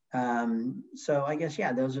 So I guess,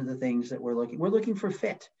 yeah, those are the things that we're looking for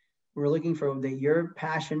fit. We're looking for that your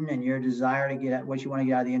passion and your desire to get at what you want to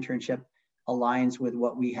get out of the internship aligns with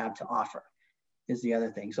what we have to offer, is the other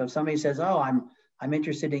thing. So if somebody says, oh, I'm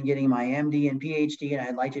interested in getting my MD and PhD and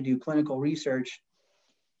I'd like to do clinical research,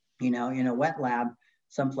 in a wet lab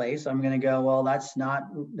someplace, I'm going to go, well, that's not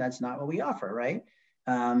what we offer, right?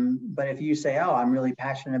 But if you say, oh, I'm really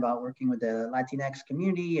passionate about working with the Latinx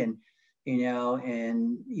community and,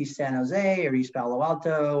 in East San Jose or East Palo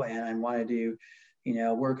Alto, and I want to do,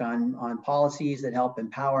 work on policies that help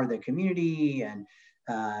empower the community and,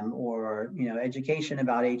 or, education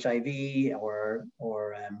about HIV or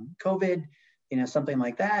COVID, something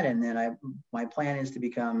like that. And then my plan is to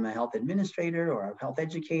become a health administrator or a health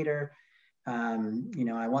educator. I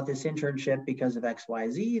want this internship because of X, Y,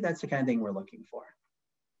 Z. That's the kind of thing we're looking for.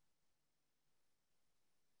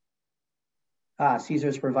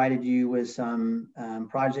 Caesar's provided you with some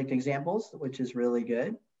project examples, which is really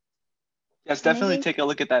good. Yes, definitely take a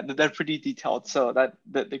look at that. They're pretty detailed. So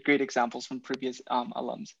the great examples from previous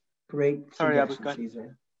alums. Great. Sorry, Abu,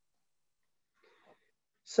 Caesar.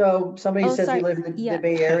 So somebody says they live in the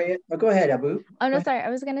Bay Area. Oh, go ahead, Abu. Oh, no, sorry. I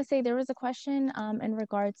was going to say there was a question in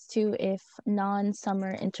regards to if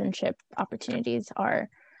non-summer internship opportunities are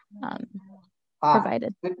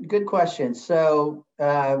provided. Good question. So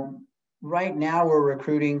right now we're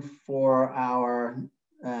recruiting for our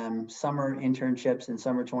summer internships in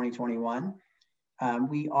summer 2021.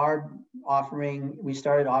 We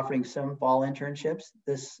started offering some fall internships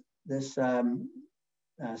this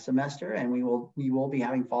semester, and we will be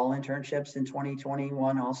having fall internships in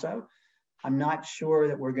 2021 also. I'm not sure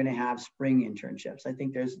that we're going to have spring internships. I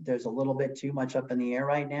think there's a little bit too much up in the air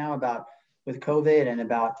right now with COVID and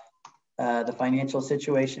about the financial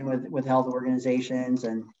situation with health organizations.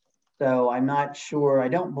 And so I'm not sure, I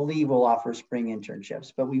don't believe we'll offer spring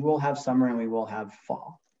internships, but we will have summer and we will have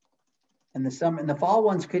fall. And the fall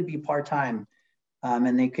ones could be part-time.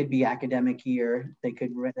 And they could be academic year. They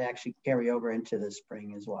could actually carry over into the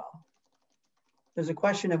spring as well. There's a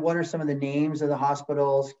question of what are some of the names of the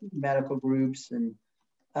hospitals, medical groups, and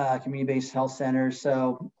community-based health centers.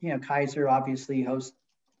 So, Kaiser obviously hosts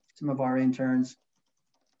some of our interns.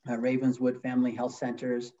 Ravenswood Family Health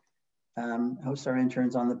Centers hosts our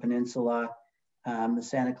interns on the peninsula. The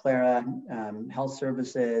Santa Clara Health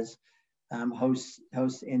Services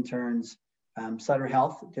hosts interns. Sutter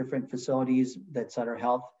Health, different facilities that Sutter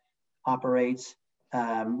Health operates.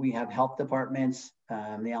 We have health departments,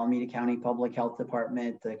 the Alameda County Public Health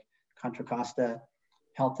Department, the Contra Costa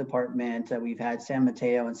Health Department. We've had San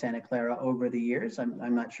Mateo and Santa Clara over the years.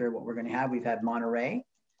 I'm not sure what we're going to have. We've had Monterey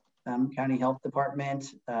County Health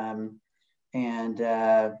Department, and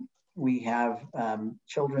we have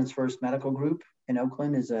Children's First Medical Group in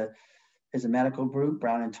Oakland is a medical group.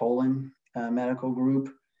 Brown and Tolan Medical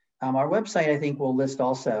Group. Our website, I think, will list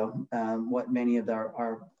also what many of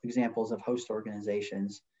our examples of host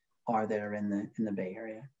organizations are that are in the Bay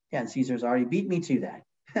Area. Yeah, and Caesar's already beat me to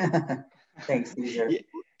that. Thanks, Caesar. Yeah,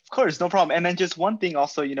 of course, no problem. And then just one thing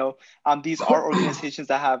also, these are organizations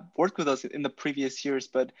that have worked with us in the previous years,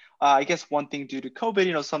 but I guess one thing due to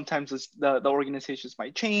COVID, sometimes the organizations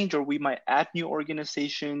might change or we might add new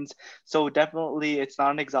organizations. So definitely it's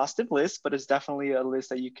not an exhaustive list, but it's definitely a list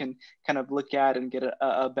that you can kind of look at and get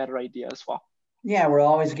a better idea as well. Yeah, we're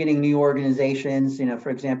always getting new organizations. For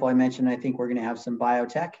example, I mentioned, I think we're going to have some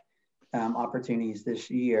biotech opportunities this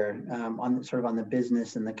year on the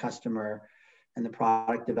business and the customer and the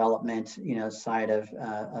product development, side of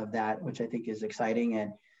that, which I think is exciting.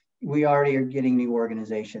 And we already are getting new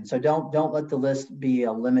organizations. So don't let the list be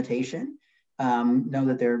a limitation. Know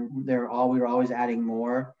that we're always adding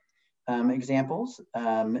more examples.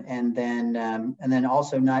 And then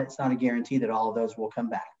also it's not a guarantee that all of those will come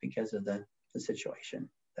back because of the situation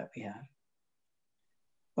that we have.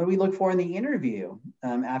 What do we look for in the interview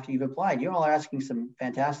after you've applied? You all are asking some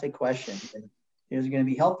fantastic questions, and it's going to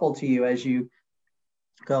be helpful to you as you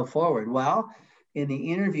go forward. Well, in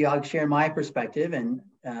the interview, I'll share my perspective, and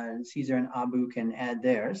Caesar and Abu can add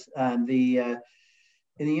theirs. In the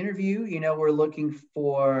interview, we're looking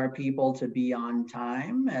for people to be on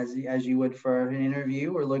time, as you would for an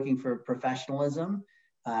interview. We're looking for professionalism.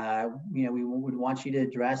 We would want you to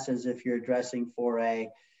dress as if you're dressing for a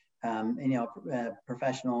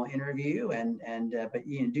professional interview, but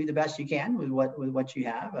do the best you can with what you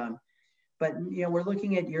have. But we're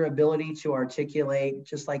looking at your ability to articulate,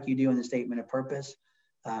 just like you do in the statement of purpose,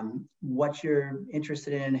 what you're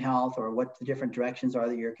interested in health, or what the different directions are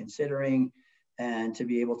that you're considering, and to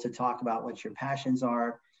be able to talk about what your passions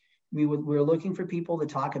are. We're looking for people to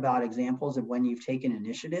talk about examples of when you've taken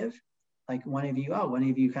initiative. Like one of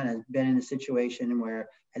you kind of been in a situation where,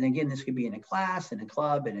 and again, this could be in a class, in a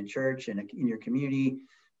club, in a church, in your community,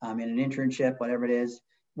 in an internship, whatever it is.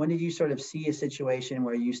 When did you sort of see a situation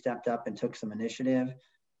where you stepped up and took some initiative?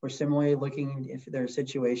 We're similarly looking if there are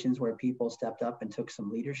situations where people stepped up and took some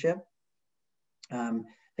leadership.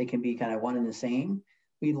 They can be kind of one and the same.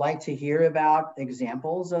 We'd like to hear about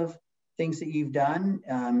examples of things that you've done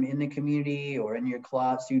in the community or in your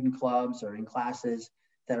student clubs or in classes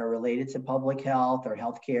that are related to public health or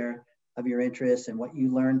healthcare of your interests, and what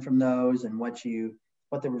you learned from those and what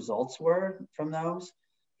the results were from those.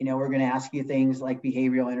 You know, we're going to ask you things like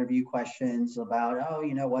behavioral interview questions about,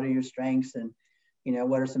 what are your strengths, and,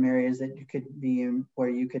 what are some areas that you could be in where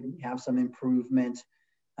you could have some improvement.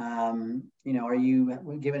 Are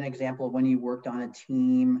you give an example of when you worked on a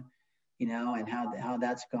team, and how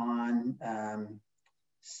that's gone.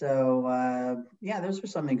 Those are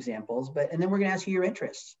some examples. And then we're going to ask you your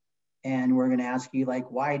interests, and we're going to ask you,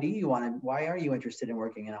 like, why are you interested in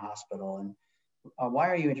working in a hospital, and why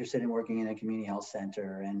are you interested in working in a community health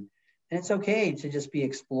center? And it's okay to just be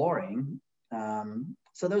exploring.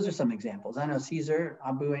 So those are some examples. I don't know, Cesar,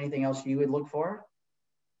 Abu, anything else you would look for?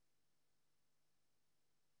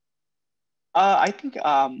 I think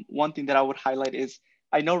one thing that I would highlight is,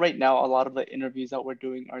 I know right now a lot of the interviews that we're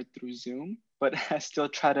doing are through Zoom, but I still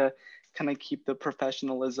try to kind of keep the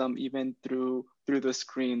professionalism even through the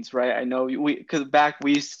screens, right? I know because back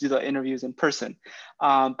we used to do the interviews in person,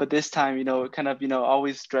 but this time,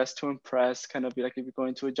 always dress to impress, kind of be like if you're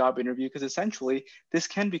going to a job interview, because essentially this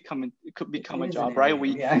could become a job, right?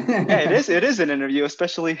 It is an interview,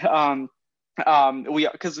 especially because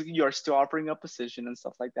you are still offering a position and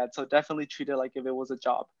stuff like that. So definitely treat it like if it was a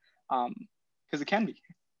job, because it can be.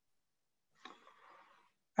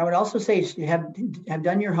 I would also say you have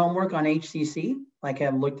done your homework on HCC, like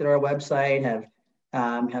have looked at our website, have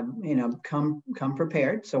come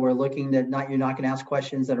prepared. So we're looking that you're not going to ask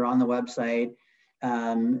questions that are on the website,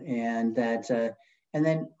 and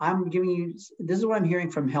then I'm giving you, this is what I'm hearing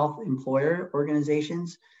from health employer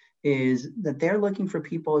organizations, is that they're looking for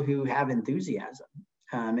people who have enthusiasm.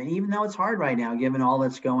 And even though it's hard right now, given all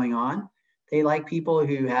that's going on, they like people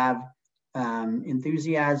who have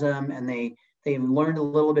enthusiasm, and they've learned a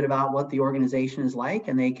little bit about what the organization is like,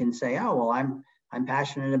 and they can say, oh, well, I'm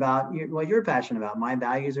passionate about what you're passionate about. My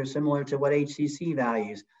values are similar to what HCC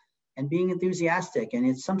values, and being enthusiastic.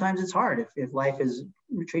 And sometimes it's hard if life is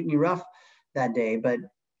treating you rough that day, and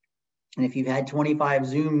if you've had 25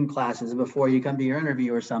 Zoom classes before you come to your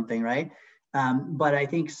interview or something, right? But I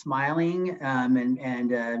think smiling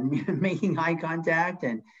and making eye contact,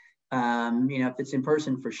 and if it's in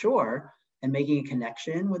person, for sure, and making a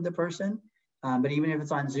connection with the person. But even if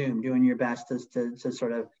it's on Zoom, doing your best to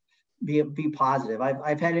sort of be positive.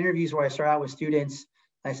 I've had interviews where I start out with students.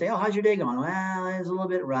 I say, oh, how's your day going? Well, it was a little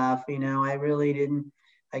bit rough.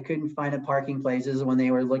 I couldn't find a parking places when they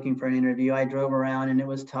were looking for an interview. I drove around and it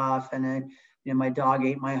was tough. And then, my dog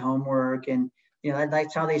ate my homework, and,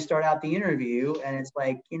 that's how they start out the interview. And it's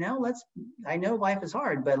like, I know life is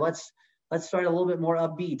hard, but let's start a little bit more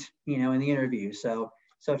upbeat, in the interview. So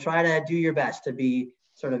try to do your best to be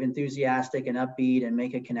sort of enthusiastic and upbeat and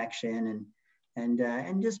make a connection,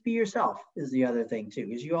 and just be yourself is the other thing too,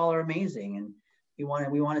 because you all are amazing, and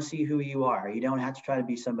we want to see who you are. You don't have to try to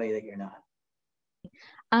be somebody that you're not.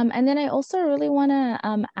 And then I also really want to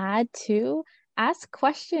add to ask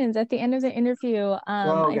questions at the end of the interview.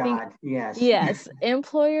 I think, yes,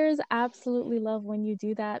 employers absolutely love when you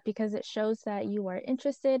do that, because it shows that you are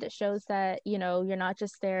interested. It shows that, you're not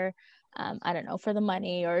just there, I don't know, for the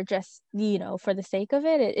money or just, for the sake of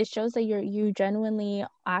it. It shows that you genuinely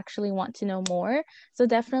actually want to know more. So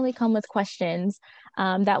definitely come with questions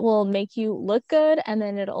that will make you look good, and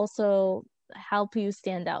then it'll also help you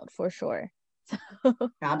stand out for sure.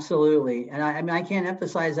 Absolutely. And I can't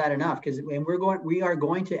emphasize that enough, because we are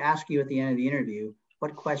going to ask you at the end of the interview,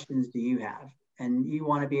 what questions do you have? And you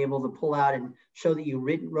want to be able to pull out and show that you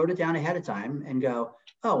wrote it down ahead of time and go,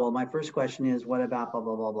 oh, well, my first question is, what about blah,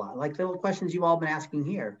 blah, blah, blah. Like the little questions you've all been asking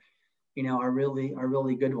here, are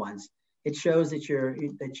really good ones. It shows that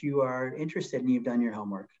you are interested and you've done your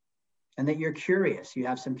homework, and that you're curious. You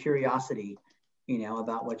have some curiosity,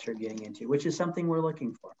 about what you're getting into, which is something we're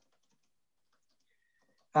looking for.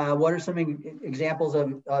 What are some examples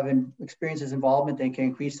of experiences involvement that can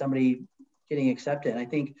increase somebody getting accepted? I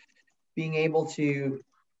think being able to,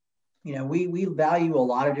 we value a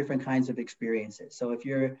lot of different kinds of experiences. So if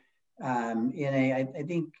you're I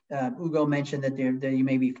think Ugo mentioned that that you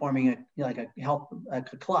may be forming a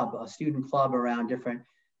club, a student club around different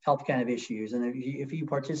health kind of issues. And if you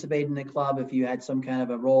participate in the club, if you had some kind of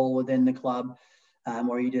a role within the club,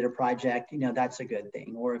 or you did a project, that's a good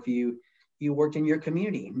thing. Or if you worked in your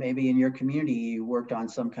community, maybe in your community you worked on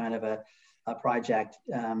some kind of a project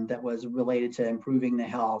that was related to improving the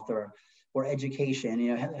health or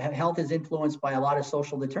education. Health is influenced by a lot of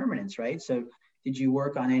social determinants, right? So did you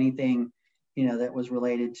work on anything, that was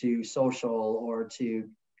related to social or to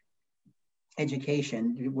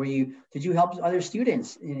education? Did you help other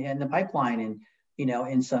students in the pipeline and,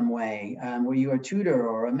 in some way? Were you a tutor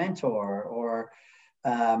or a mentor, or,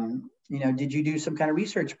 did you do some kind of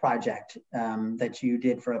research project that you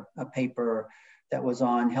did for a paper that was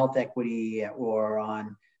on health equity or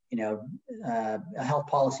on, a health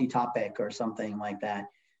policy topic or something like that?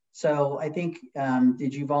 So I think,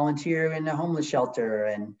 did you volunteer in a homeless shelter?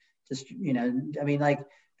 And just,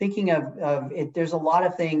 thinking of it, there's a lot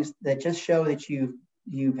of things that just show that you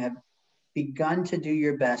have begun to do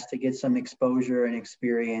your best to get some exposure and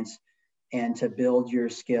experience and to build your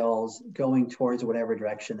skills going towards whatever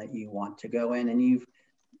direction that you want to go in. And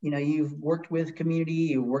you've worked with community,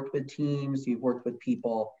 you've worked with teams, you've worked with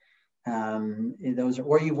people,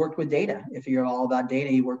 or you've worked with data. If you're all about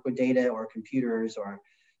data, you work with data or computers or,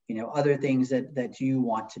 other things that you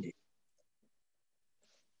want to do.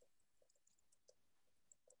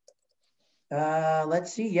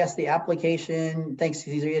 Let's see. Yes, the application, thanks,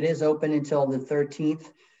 Caesar. It is open until the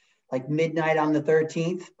 13th, like midnight on the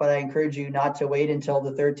 13th, but I encourage you not to wait until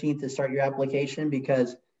the 13th to start your application,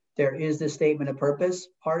 because there is the statement of purpose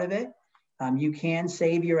part of it. You can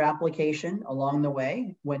save your application along the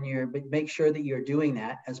way but make sure that you're doing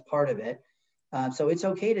that as part of it. So it's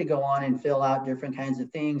okay to go on and fill out different kinds of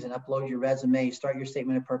things and upload your resume, start your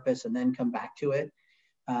statement of purpose, and then come back to it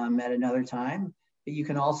at another time. But you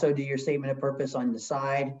can also do your statement of purpose on the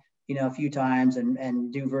side, a few times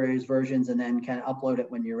and do various versions and then kind of upload it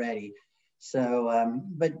when you're ready. So,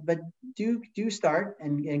 but do start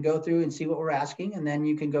and go through and see what we're asking. And then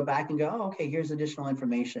you can go back and go, oh, okay, here's additional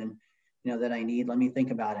information, that I need. Let me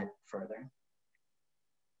think about it further.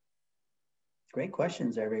 Great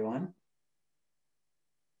questions, everyone.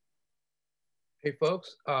 Hey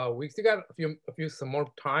folks, we still got some more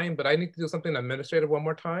time, but I need to do something administrative one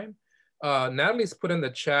more time. Natalie's put in the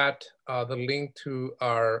chat the link to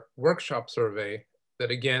our workshop survey that,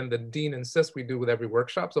 again, the dean insists we do with every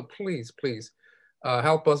workshop. So please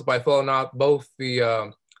help us by filling out both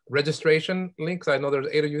the registration links. I know there's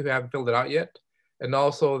 8 of you who haven't filled it out yet, and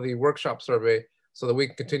also the workshop survey, so that we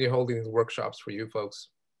can continue holding these workshops for you folks.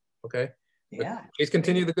 Okay? Yeah. But please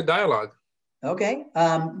continue the good dialogue. Okay.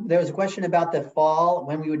 There was a question about the fall,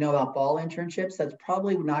 when we would know about fall internships. That's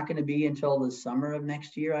probably not going to be until the summer of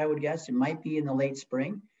next year, I would guess. It might be in the late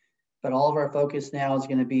spring, but all of our focus now is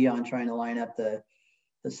going to be on trying to line up the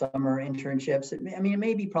summer internships. It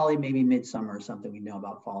may be probably maybe midsummer or something we know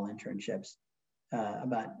about fall internships,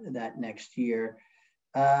 about that next year.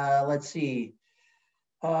 Let's see.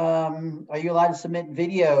 Are you allowed to submit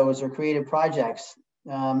videos or creative projects?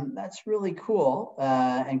 That's really cool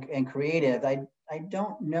and creative. I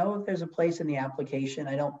don't know if there's a place in the application.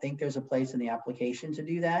 I don't think there's a place in the application to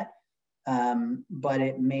do that. But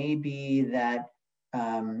it may be that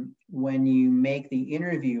when you make the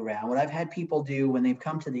interview round, what I've had people do when they've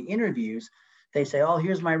come to the interviews, they say, oh,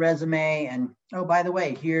 here's my resume. And oh, by the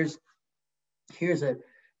way, here's a,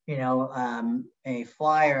 a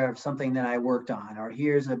flyer of something that I worked on, or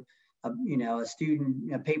here's a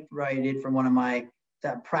paper I did from one of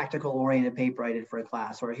that practical oriented paper I did for a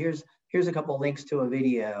class, or here's a couple of links to a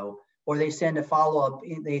video, or they send a follow-up,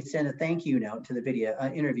 they send a thank you note to the video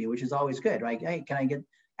interview, which is always good, right? Hey, can I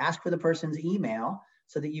ask for the person's email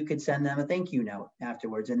so that you could send them a thank you note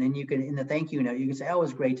afterwards. And then you can, in the thank you note, you can say, oh, it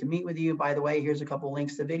was great to meet with you. By the way, here's a couple of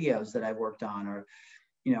links to videos that I've worked on, or,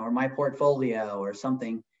 or my portfolio or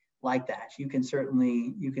something like that. You can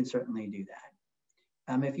certainly do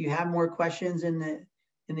that. If you have more questions in the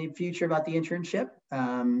future about the internship,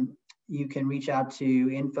 you can reach out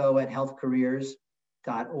to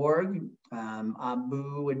info@healthcareers.org.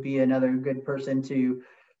 Abu would be another good person to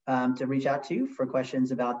reach out to for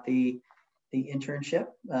questions about the internship,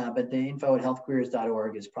 but the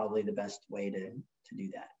info@healthcareers.org is probably the best way to do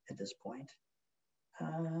that at this point.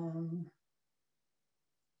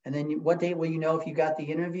 And then what date will you know if you got the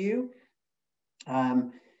interview?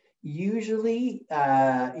 Usually,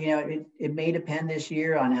 it may depend this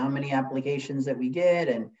year on how many applications that we get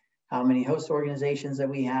and how many host organizations that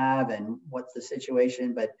we have and what's the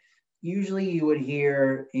situation. But usually you would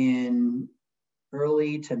hear in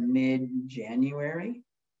early to mid-January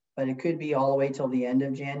but it could be all the way till the end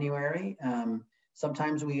of January.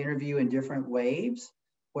 Sometimes we interview in different waves,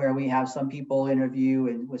 where we have some people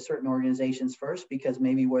interview with certain organizations first, because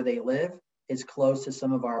maybe where they live is close to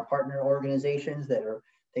some of our partner organizations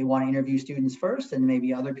they want to interview students first, and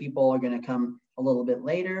maybe other people are going to come a little bit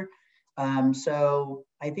later. So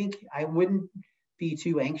I think I wouldn't be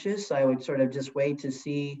too anxious. I would sort of just wait to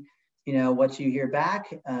see, what you hear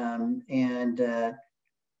back. And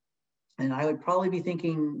I would probably be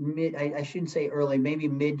thinking I shouldn't say early, maybe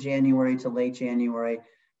mid-January to late January,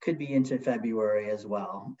 could be into February as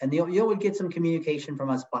well. And you would get some communication from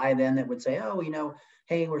us by then that would say, oh,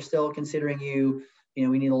 hey, we're still considering you, we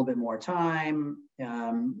need a little bit more time.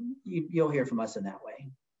 You'll hear from us in that way.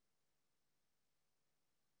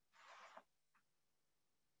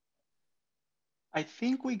 I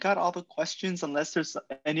think we got all the questions, unless there's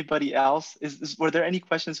anybody else. Were there any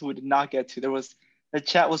questions we did not get to? The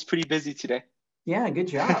chat was pretty busy today. Yeah, good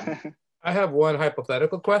job. I have one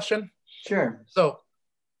hypothetical question. Sure. So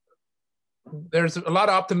there's a lot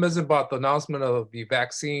of optimism about the announcement of the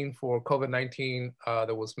vaccine for COVID-19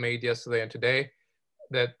 that was made yesterday and today,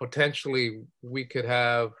 that potentially we could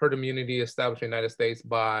have herd immunity established in the United States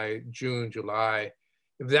by June, July.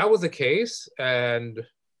 If that was the case, and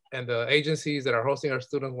the agencies that are hosting our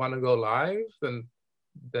students want to go live,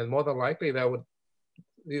 then more than likely the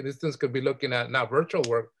students could be looking at not virtual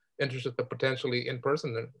work internships, but potentially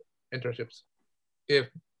in-person internships. If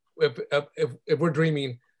we're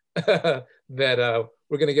dreaming that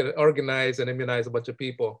we're going to get organized and immunize a bunch of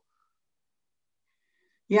people.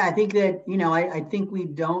 Yeah, I think that, I think we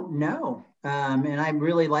don't know. And I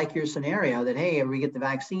really like your scenario that, hey, if we get the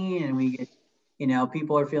vaccine and we get,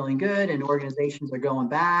 people are feeling good and organizations are going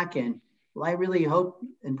back. And I really hope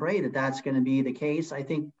and pray that that's going to be the case. I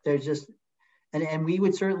think there's just, and we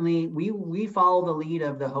would certainly, we follow the lead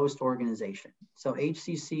of the host organization. So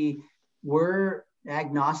HCC, we're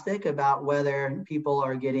agnostic about whether people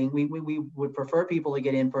are getting, we would prefer people to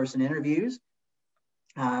get in-person interviews.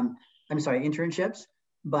 Internships,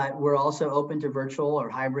 but we're also open to virtual or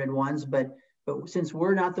hybrid ones. But since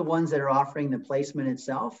we're not the ones that are offering the placement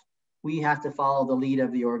itself, we have to follow the lead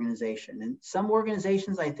of the organization. And some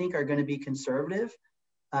organizations, I think, are going to be conservative.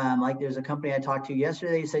 Like there's a company I talked to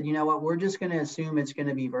yesterday, they said, you know what, we're just going to assume it's going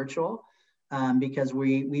to be virtual because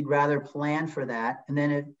we'd rather plan for that. And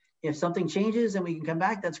then if something changes and we can come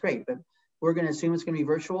back, that's great. But we're going to assume it's going to be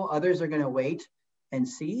virtual. Others are going to wait and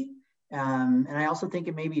see. And I also think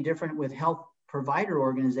it may be different with health provider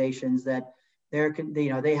organizations that they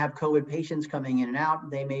have COVID patients coming in and out.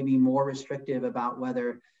 They may be more restrictive about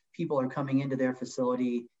whether people are coming into their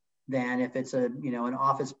facility than if it's an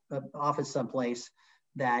office someplace,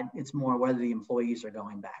 that it's more whether the employees are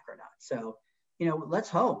going back or not. So, let's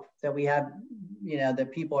hope that we have,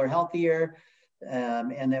 that people are healthier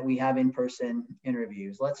and that we have in-person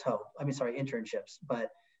interviews. Let's hope. Internships, but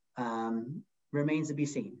remains to be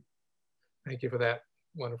seen. Thank you for that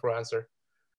wonderful answer.